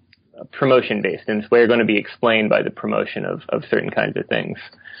be promotion based, and they're going to be explained by the promotion of certain kinds of things.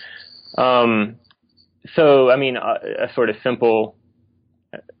 So, I mean, a sort of simple,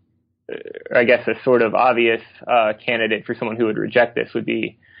 I guess a sort of obvious candidate for someone who would reject this would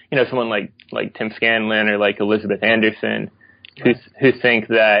be, someone like Tim Scanlon or like Elizabeth Anderson, who think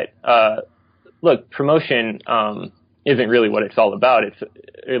that, look, promotion isn't really what it's all about. It's,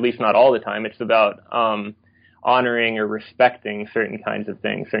 at least not all the time, it's about honoring or respecting certain kinds of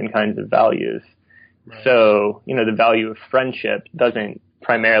things, certain kinds of values. Right. So, the value of friendship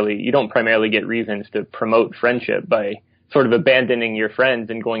you don't primarily get reasons to promote friendship by sort of abandoning your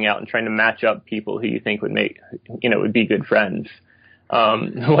friends and going out and trying to match up people who you think would would be good friends.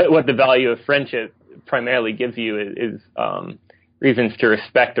 What the value of friendship primarily gives you is reasons to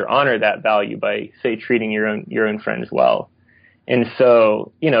respect or honor that value by, say, treating your own friends well. And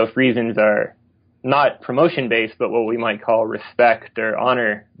so, if reasons are not promotion-based, but what we might call respect or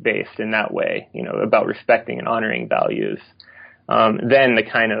honor-based in that way, about respecting and honoring values, then the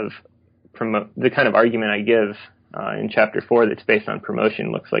kind of argument I give in Chapter 4 that's based on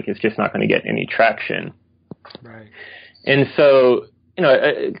promotion looks like it's just not going to get any traction. Right. And so,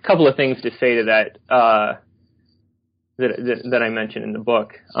 a couple of things to say to that that I mentioned in the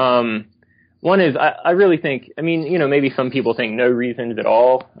book. One is I really think, maybe some people think no reasons at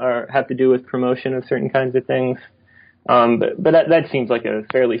all have to do with promotion of certain kinds of things. But that seems like a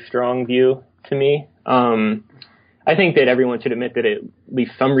fairly strong view to me. I think that everyone should admit that at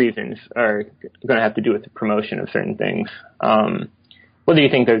least some reasons are going to have to do with the promotion of certain things. Whether you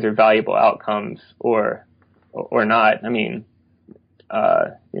think those are valuable outcomes or not,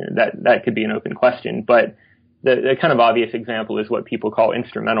 that could be an open question. But the kind of obvious example is what people call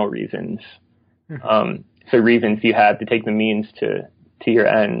instrumental reasons. So reasons you have to take the means to your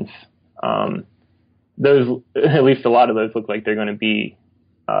ends. Those, at least a lot of those, look like they're going to be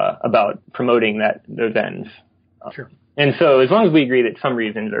about promoting those ends. Sure. And so as long as we agree that some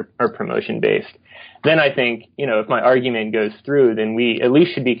reasons are promotion-based, then I think, if my argument goes through, then we at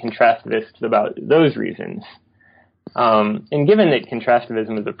least should be contrastivists about those reasons. And given that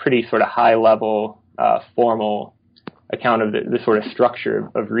contrastivism is a pretty sort of high-level, formal account of the sort of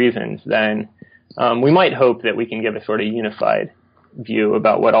structure of reasons, then we might hope that we can give a sort of unified view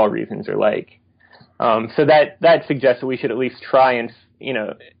about what all reasons are like. So that suggests that we should at least try and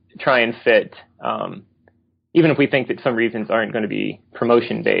fit, even if we think that some reasons aren't going to be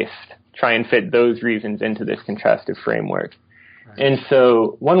promotion-based, try and fit those reasons into this contrastive framework. Right. And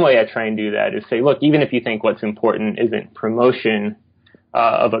so one way I try and do that is say, look, even if you think what's important isn't promotion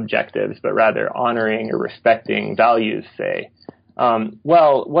of objectives, but rather honoring or respecting values, say,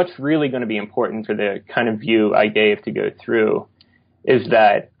 what's really going to be important for the kind of view I gave to go through is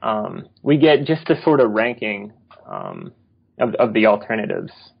that we get just a sort of ranking of the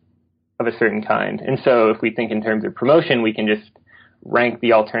alternatives of a certain kind. And so if we think in terms of promotion, we can just rank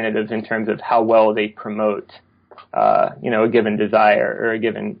the alternatives in terms of how well they promote, a given desire or a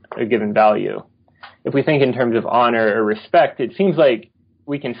given value. If we think in terms of honor or respect, it seems like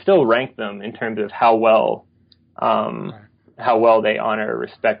we can still rank them in terms of how well they honor or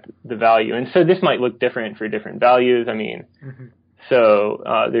respect the value. And so this might look different for different values. So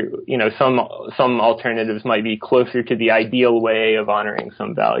some alternatives might be closer to the ideal way of honoring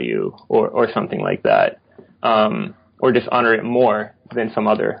some value or something like that, or just honor it more than some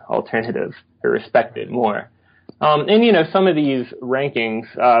other alternative or respect it more. And some of these rankings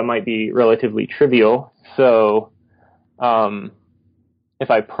might be relatively trivial. So if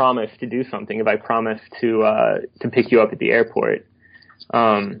I promise to do something, if I promise to pick you up at the airport,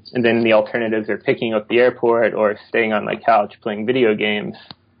 and then the alternatives are picking up the airport or staying on my couch playing video games,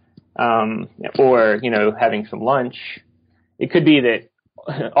 or, having some lunch. It could be that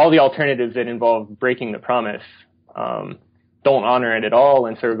all the alternatives that involve breaking the promise don't honor it at all,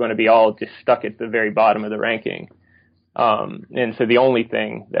 and so we're going to be all just stuck at the very bottom of the ranking. And so the only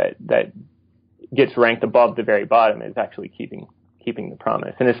thing that gets ranked above the very bottom is actually keeping the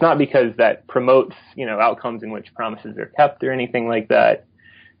promise. And it's not because that promotes, outcomes in which promises are kept or anything like that.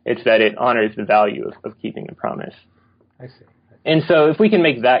 It's that it honors the value of keeping the promise. I see. And so if we can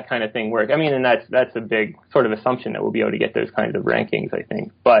make that kind of thing work, and that's a big sort of assumption that we'll be able to get those kinds of rankings, I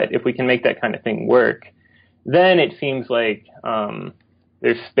think. But if we can make that kind of thing work, then it seems like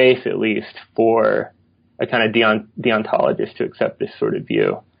there's space at least for a kind of deontologist to accept this sort of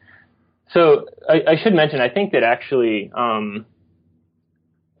view. So I should mention, I think that actually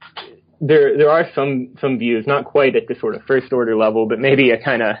there are some views, not quite at the sort of first order level, but maybe a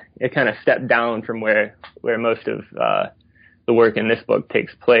kind of step down from where most of the work in this book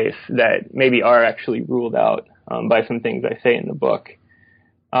takes place, that maybe are actually ruled out by some things I say in the book.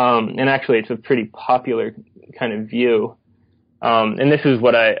 And actually, it's a pretty popular kind of view. And this is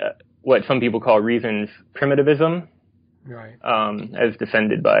what some people call reasons primitivism, right? As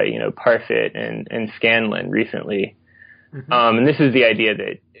defended by Parfit and Scanlon recently. And this is the idea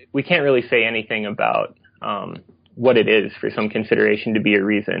that we can't really say anything about what it is for some consideration to be a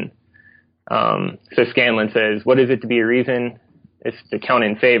reason. So Scanlon says, what is it to be a reason? It's to count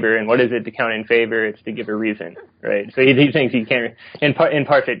in favor. And what is it to count in favor? It's to give a reason, right? So he thinks you can't, and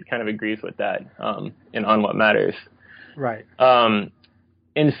Parfit kind of agrees with that, and on what matters. Right. And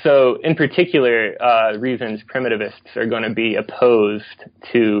so in particular, reasons primitivists are going to be opposed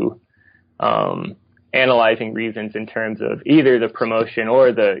to, analyzing reasons in terms of either the promotion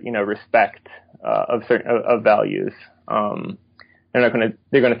or the, respect, of values. They're going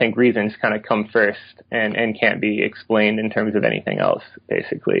to think reasons kind of come first and can't be explained in terms of anything else,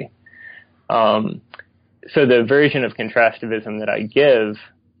 basically. So the version of contrastivism that I give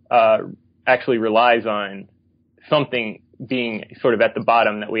actually relies on something being sort of at the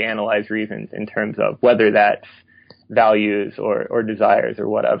bottom that we analyze reasons in terms of whether that's values or desires or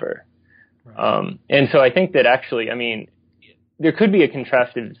whatever. Right. And so I think that actually, I mean, there could be a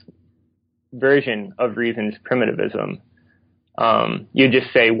contrastive version of reason's primitivism. You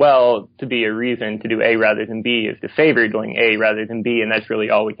just say, well, to be a reason to do A rather than B is to favor doing A rather than B, and that's really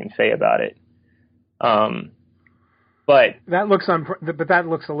all we can say about it. But that looks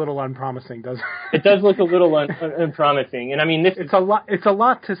a little unpromising, doesn't it? It does look a little unpromising, and I mean, it's a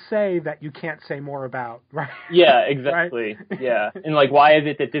lot to say that you can't say more about, right? Yeah, exactly. Right? Yeah, and like, why is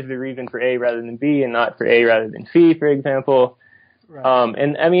it that this is the reason for A rather than B and not for A rather than C, for example? Right.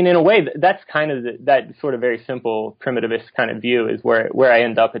 And I mean, in a way, that's kind of that sort of very simple primitivist kind of view is where I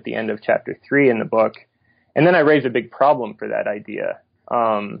end up at the end of chapter 3 in the book, and then I raise a big problem for that idea,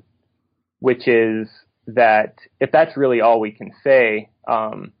 which is that if that's really all we can say,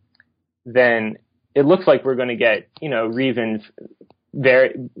 then it looks like we're going to get, reasons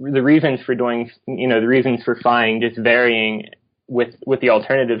the reasons for doing, the reasons for phying just varying with the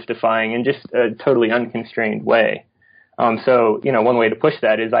alternatives to phying in just a totally unconstrained way. So, one way to push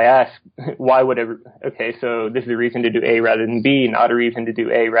that is I ask, why would so this is a reason to do A rather than B, not a reason to do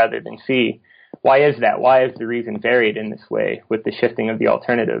A rather than C. Why is that? Why is the reason varied in this way with the shifting of the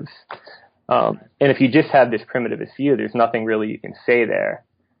alternatives? And if you just have this primitivist view, there's nothing really you can say there.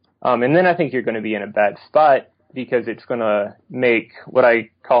 And then I think you're going to be in a bad spot because it's going to make what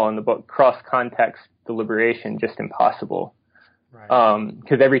I call in the book cross-context deliberation just impossible. Right.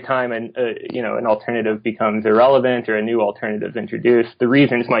 Because every time an alternative becomes irrelevant or a new alternative is introduced, the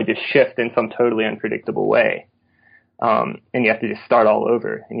reasons might just shift in some totally unpredictable way. And you have to just start all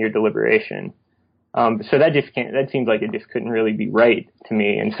over in your deliberation. So that seems like it just couldn't really be right to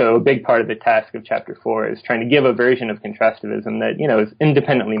me. And so a big part of the task of chapter 4 is trying to give a version of contrastivism that, is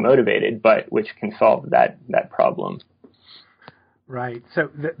independently motivated, but which can solve that problem. Right. So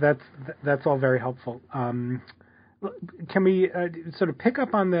that's all very helpful. Can we sort of pick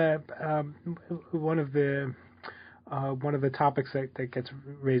up on the one of the topics that gets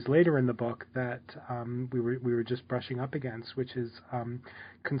raised later in the book that we were just brushing up against, which is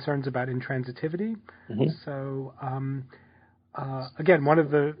concerns about intransitivity. Mm-hmm. So again, one of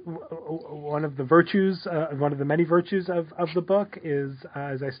the virtues, one of the many virtues of the book is,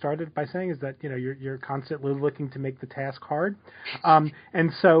 as I started by saying, is that you're constantly looking to make the task hard,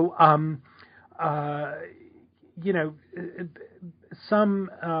 and so. Some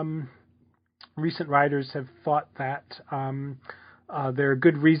recent writers have thought that there are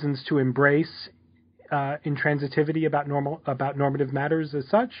good reasons to embrace intransitivity about normative matters as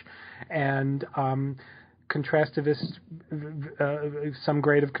such, and contrastivist, some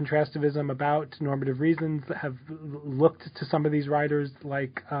grade of contrastivism about normative reasons have looked to some of these writers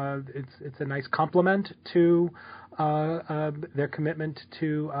like it's a nice complement to their commitment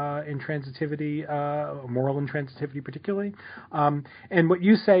to intransitivity, moral intransitivity particularly. And what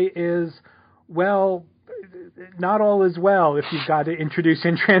you say is, well, not all is well if you've got to introduce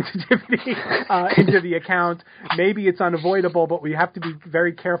intransitivity into the account. Maybe it's unavoidable, but we have to be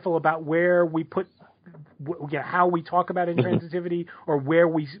very careful about where we put, how we talk about intransitivity or where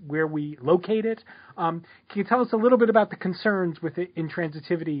we locate it. Can you tell us a little bit about the concerns with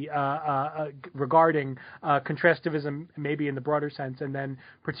intransitivity regarding contrastivism, maybe in the broader sense, and then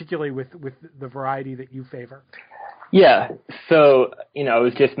particularly with the variety that you favor? Yeah. So, I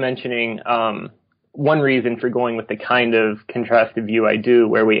was just mentioning one reason for going with the kind of contrastive view I do,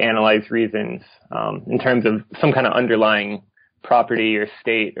 where we analyze reasons in terms of some kind of underlying property or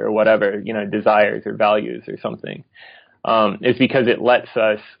state or whatever, desires or values or something, is because it lets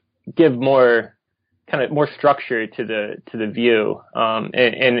us give more structure to the view,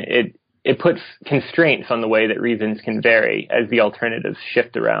 and it puts constraints on the way that reasons can vary as the alternatives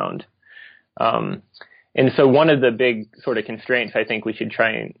shift around. And so one of the big sort of constraints I think we should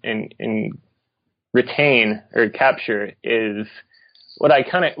try and retain or capture is what I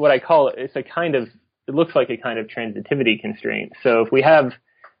call it looks like a kind of transitivity constraint. So if we have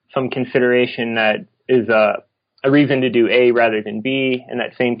some consideration that is a reason to do A rather than B, and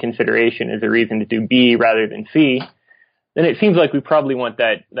that same consideration is a reason to do B rather than C, then it seems like we probably want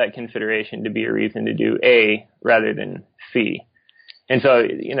that consideration to be a reason to do A rather than C. And so,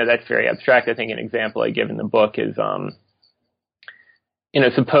 that's very abstract. I think an example I give in the book is,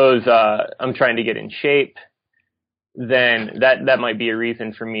 suppose I'm trying to get in shape, then that might be a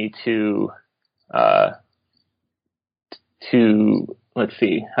reason for me to let's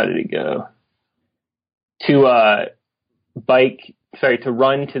see, how did it go? To bike to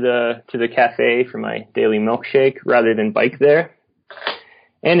run to the cafe for my daily milkshake rather than bike there.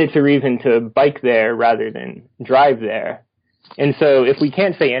 And it's a reason to bike there rather than drive there. And so if we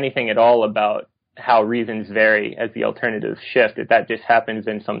can't say anything at all about how reasons vary as the alternatives shift, if that just happens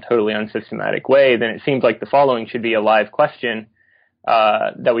in some totally unsystematic way, then it seems like the following should be a live question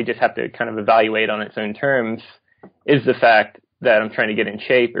that we just have to kind of evaluate on its own terms. Is the fact that I'm trying to get in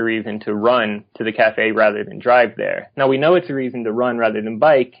shape a reason to run to the cafe rather than drive there? Now, we know it's a reason to run rather than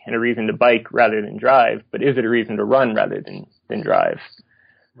bike and a reason to bike rather than drive, but is it a reason to run rather than drive?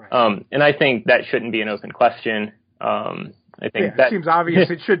 Right. And I think that shouldn't be an open question. I think that seems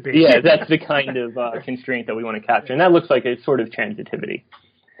obvious it should be. Yeah, that's the kind of constraint that we want to capture. And that looks like a sort of transitivity.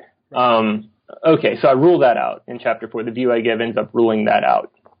 Okay, so I rule that out in chapter 4. The view I give ends up ruling that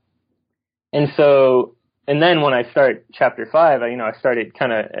out. And then when I start chapter 5, I started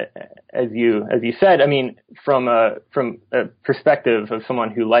kind of, as you said, I mean, from a perspective of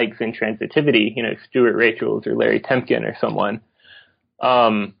someone who likes intransitivity, Stuart Rachels or Larry Temkin or someone,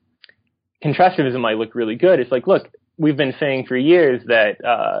 contrastivism might look really good. It's like, look, we've been saying for years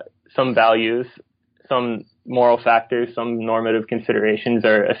that some values, some moral factors, some normative considerations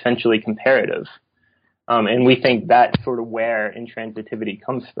are essentially comparative. And we think that's sort of where intransitivity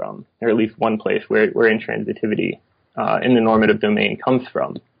comes from, or at least one place where intransitivity in the normative domain comes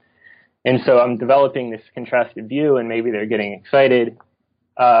from. And so I'm developing this contrastive view, and maybe they're getting excited.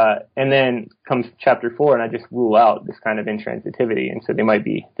 And then comes chapter 4, and I just rule out this kind of intransitivity, and so they might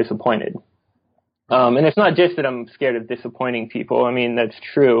be disappointed. And it's not just that I'm scared of disappointing people. I mean, that's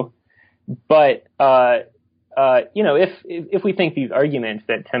true. But, if we think these arguments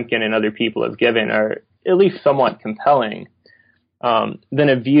that Temkin and other people have given are at least somewhat compelling, then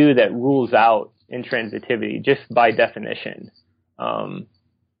a view that rules out intransitivity just by definition, that's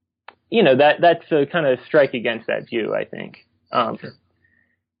a kind of strike against that view, I think. Sure.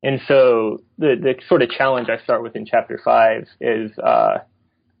 And so the sort of challenge I start with in chapter 5 is,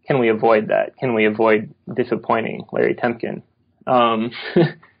 can we avoid that? Can we avoid disappointing Larry Temkin?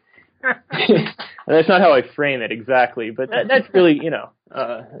 That's not how I frame it exactly, but that's really,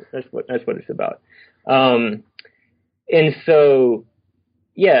 that's what it's about. And so,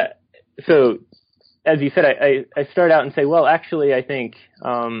 yeah, so as you said, I start out and say, well, actually, I think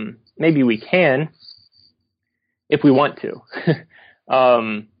maybe we can if we want to.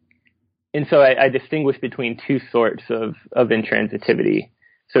 And so I distinguish between two sorts of intransitivity.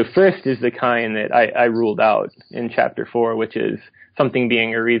 So first is the kind that I ruled out in chapter 4, which is something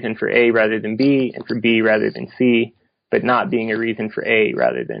being a reason for A rather than B and for B rather than C, but not being a reason for A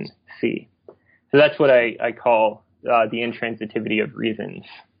rather than C. So that's what I call the intransitivity of reasons.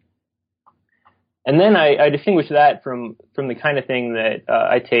 And then I distinguish that from the kind of thing that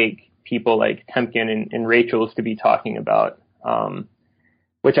I take people like Temkin and Rachels to be talking about,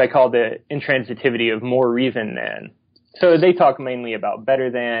 which I call the intransitivity of more reason than. So they talk mainly about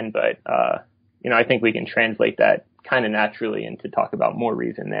better than, but I think we can translate that kind of naturally into talk about more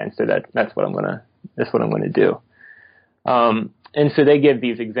reason than. So that's what I'm gonna do. And so they give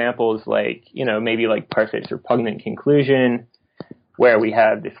these examples like, maybe like Parfit's repugnant conclusion, where we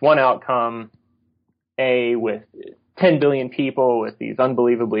have this one outcome, A, with 10 billion people with these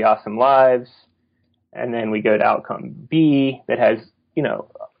unbelievably awesome lives, and then we go to outcome B that has,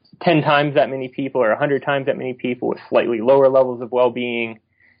 10 times that many people or 100 times that many people with slightly lower levels of well-being.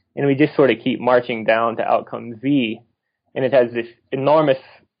 And we just sort of keep marching down to outcome Z. And it has this enormous,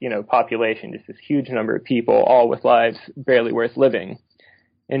 population, just this huge number of people, all with lives barely worth living.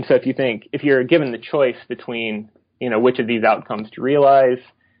 And so if you're given the choice between, which of these outcomes to realize,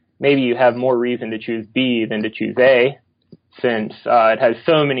 maybe you have more reason to choose B than to choose A, since it has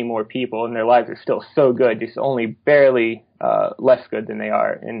so many more people and their lives are still so good, just only barely less good than they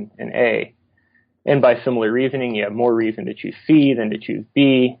are in A. And by similar reasoning, you have more reason to choose C than to choose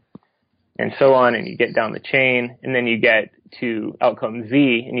B, and so on, and you get down the chain, and then you get to outcome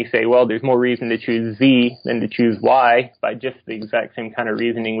Z, and you say, well, there's more reason to choose Z than to choose Y by just the exact same kind of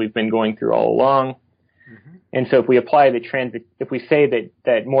reasoning we've been going through all along. Mm-hmm. And so if we apply if we say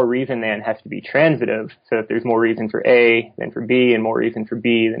that more reason than has to be transitive, so if there's more reason for A than for B and more reason for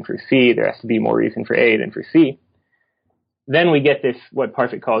B than for C, there has to be more reason for A than for C. Then we get this, what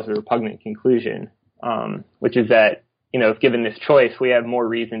Parfit calls the repugnant conclusion, which is that, if given this choice, we have more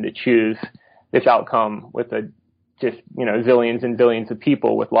reason to choose this outcome with zillions and billions of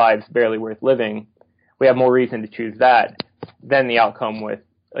people with lives barely worth living. We have more reason to choose that than the outcome with,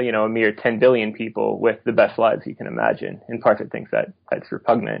 a mere 10 billion people with the best lives you can imagine. And Parfit thinks that that's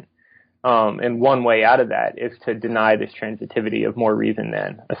repugnant. And one way out of that is to deny this transitivity of more reason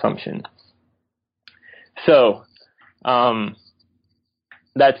than assumption. So,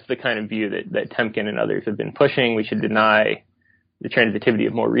 that's the kind of view that Temkin and others have been pushing. We should deny the transitivity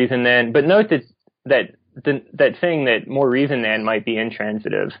of more reason than. But note that saying that more reason than might be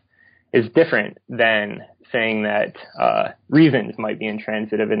intransitive is different than saying that reasons might be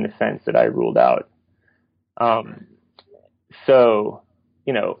intransitive in the sense that I ruled out. So,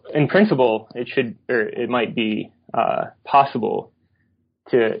 in principle, it might be possible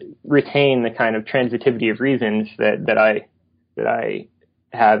to retain the kind of transitivity of reasons that I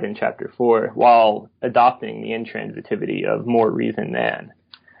have in Chapter 4 while adopting the intransitivity of more reason than.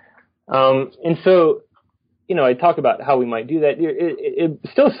 And so, I talk about how we might do that. It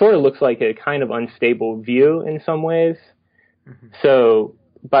still sort of looks like a kind of unstable view in some ways. Mm-hmm. So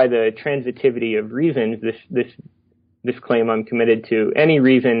by the transitivity of reasons, this claim I'm committed to, any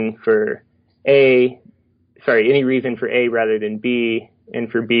reason for A rather than B and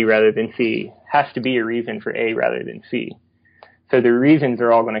for B rather than C has to be a reason for A rather than C. So the reasons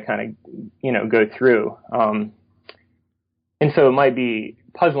are all going to kind of, go through. And so it might be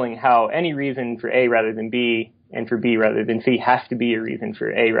puzzling how any reason for A rather than B and for B rather than C has to be a reason for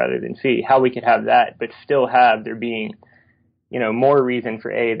A rather than C. How we could have that, but still have there being, more reason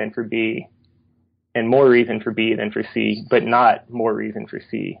for A than for B and more reason for B than for C, but not more reason for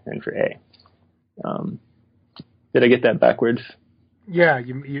C than for A. Did I get that backwards? Yeah,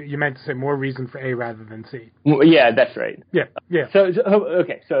 you meant to say more reason for A rather than C. Yeah, that's right. Yeah. So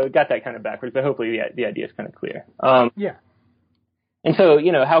got that kind of backwards, but hopefully the idea is kind of clear. Yeah. And so,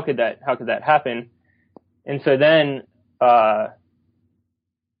 how could that happen? And so then I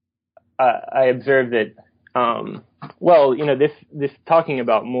observed that, this talking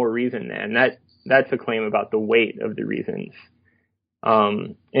about more reason than, that's a claim about the weight of the reasons.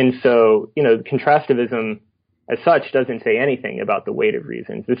 And so, contrastivism as such doesn't say anything about the weight of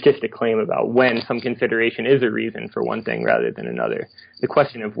reasons. It's just a claim about when some consideration is a reason for one thing rather than another. The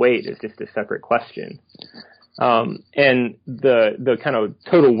question of weight is just a separate question. And the kind of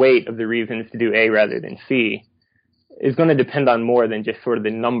total weight of the reasons to do A rather than C is going to depend on more than just sort of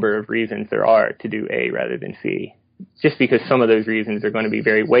the number of reasons there are to do A rather than C. Just because some of those reasons are going to be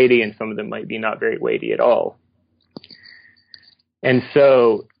very weighty and some of them might be not very weighty at all. And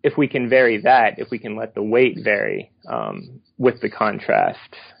so if we can vary that, if we can let the weight vary with the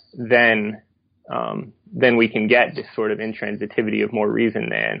contrasts, then we can get this sort of intransitivity of more reason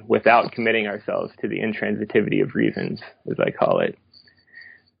than without committing ourselves to the intransitivity of reasons, as I call it.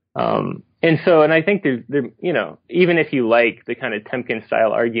 And I think even if you like the kind of Temkin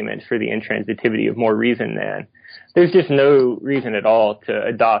style arguments for the intransitivity of more reason than, there's just no reason at all to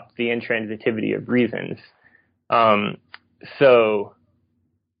adopt the intransitivity of reasons. So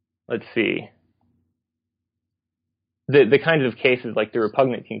let's see. The kinds of cases like the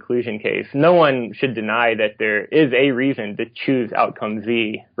repugnant conclusion case, no one should deny that there is a reason to choose outcome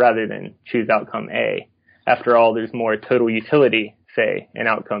Z rather than choose outcome A. After all, there's more total utility, say, in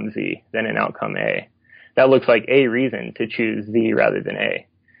outcome Z than in outcome A. That looks like a reason to choose Z rather than A.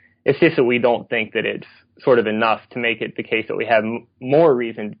 It's just that we don't think that it's sort of enough to make it the case that we have more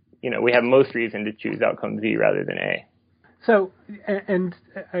reason, we have most reason to choose outcome Z rather than A. So, and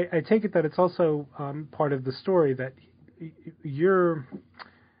I take it that it's also part of the story that you're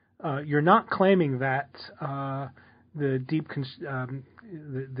not claiming that the deep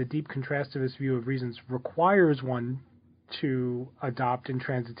contrastivist view of reasons requires one to adopt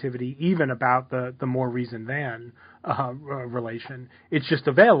intransitivity, even about the more reason than relation. It's just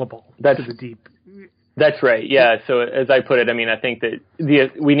available to the deep. That's right. Yeah. So as I put it, I think that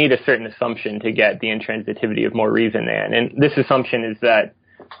we need a certain assumption to get the intransitivity of more reason than, and this assumption is that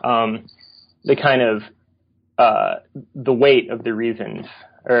the kind of the weight of the reasons,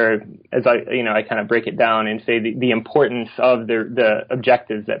 or as I kind of break it down and say the importance of the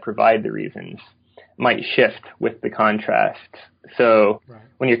objectives that provide the reasons might shift with the contrast. So right.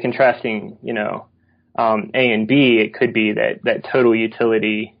 When you're contrasting, A and B, it could be that total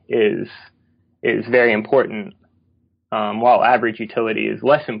utility is very important, while average utility is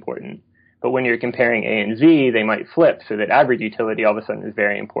less important. But when you're comparing A and Z, they might flip, so that average utility all of a sudden is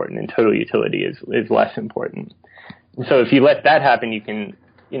very important and total utility is less important. And so if you let that happen, you can,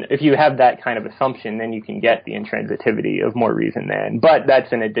 if you have that kind of assumption, then you can get the intransitivity of more reason than. But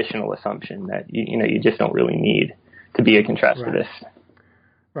that's an additional assumption that you just don't really need to be a contrastivist.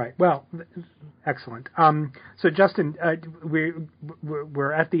 Right. Well, excellent. So Justin,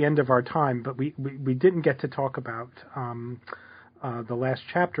 we're at the end of our time, but we didn't get to talk about the last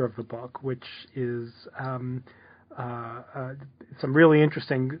chapter of the book, which is some really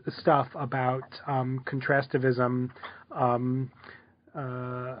interesting stuff about contrastivism,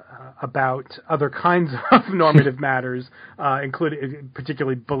 about other kinds of normative matters, including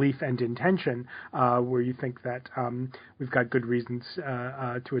particularly belief and intention, where you think that we've got good reasons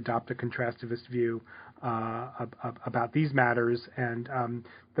to adopt a contrastivist view about these matters. And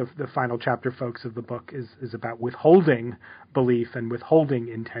the final chapter, folks, of the book is about withholding belief and withholding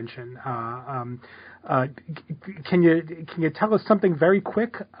intention. Can you tell us something very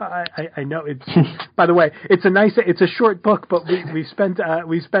quick? I know it's, by the way, it's a short book, but we spent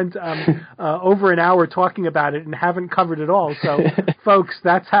over an hour talking about it and haven't covered it all. So, folks,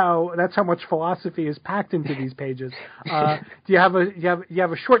 that's how much philosophy is packed into these pages. Do you have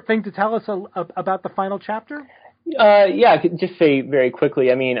a short thing to tell us about the final chapter? Yeah, I could just say very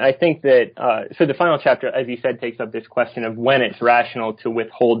quickly. I mean, I think that so the final chapter, as you said, takes up this question of when it's rational to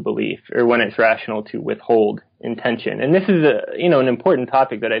withhold belief or when it's rational to withhold intention. And this is an important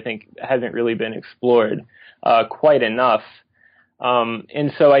topic that I think hasn't really been explored quite enough.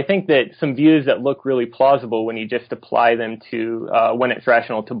 And so I think that some views that look really plausible when you just apply them to when it's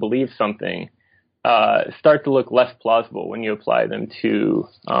rational to believe something start to look less plausible when you apply them to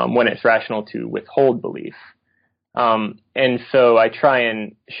when it's rational to withhold belief. And so I try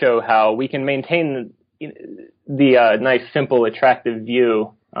and show how we can maintain the nice, simple, attractive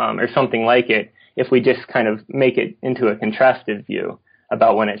view, or something like it, if we just kind of make it into a contrastive view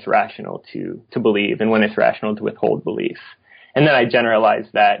about when it's rational to believe and when it's rational to withhold belief. And then I generalize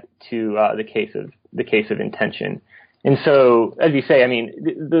that to the case of intention. And so, as you say, I mean,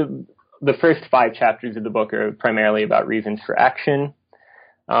 the first 5 chapters of the book are primarily about reasons for action.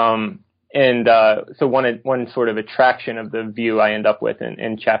 And so one sort of attraction of the view I end up with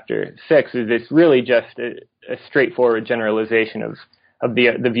in chapter 6 is it's really just a straightforward generalization of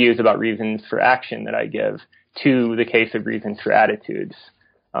the views about reasons for action that I give to the case of reasons for attitudes.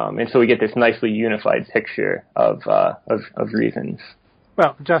 And so we get this nicely unified picture of reasons.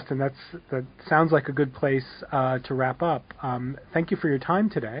 Well, Justin, that sounds like a good place to wrap up. Thank you for your time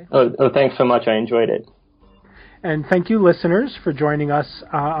today. Oh, thanks so much. I enjoyed it. And thank you, listeners, for joining us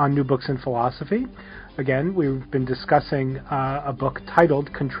on New Books in Philosophy. Again, we've been discussing a book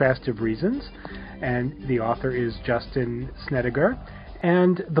titled Contrastive Reasons, and the author is Justin Snedeker,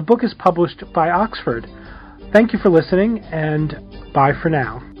 and the book is published by Oxford. Thank you for listening, and bye for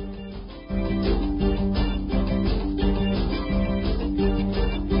now.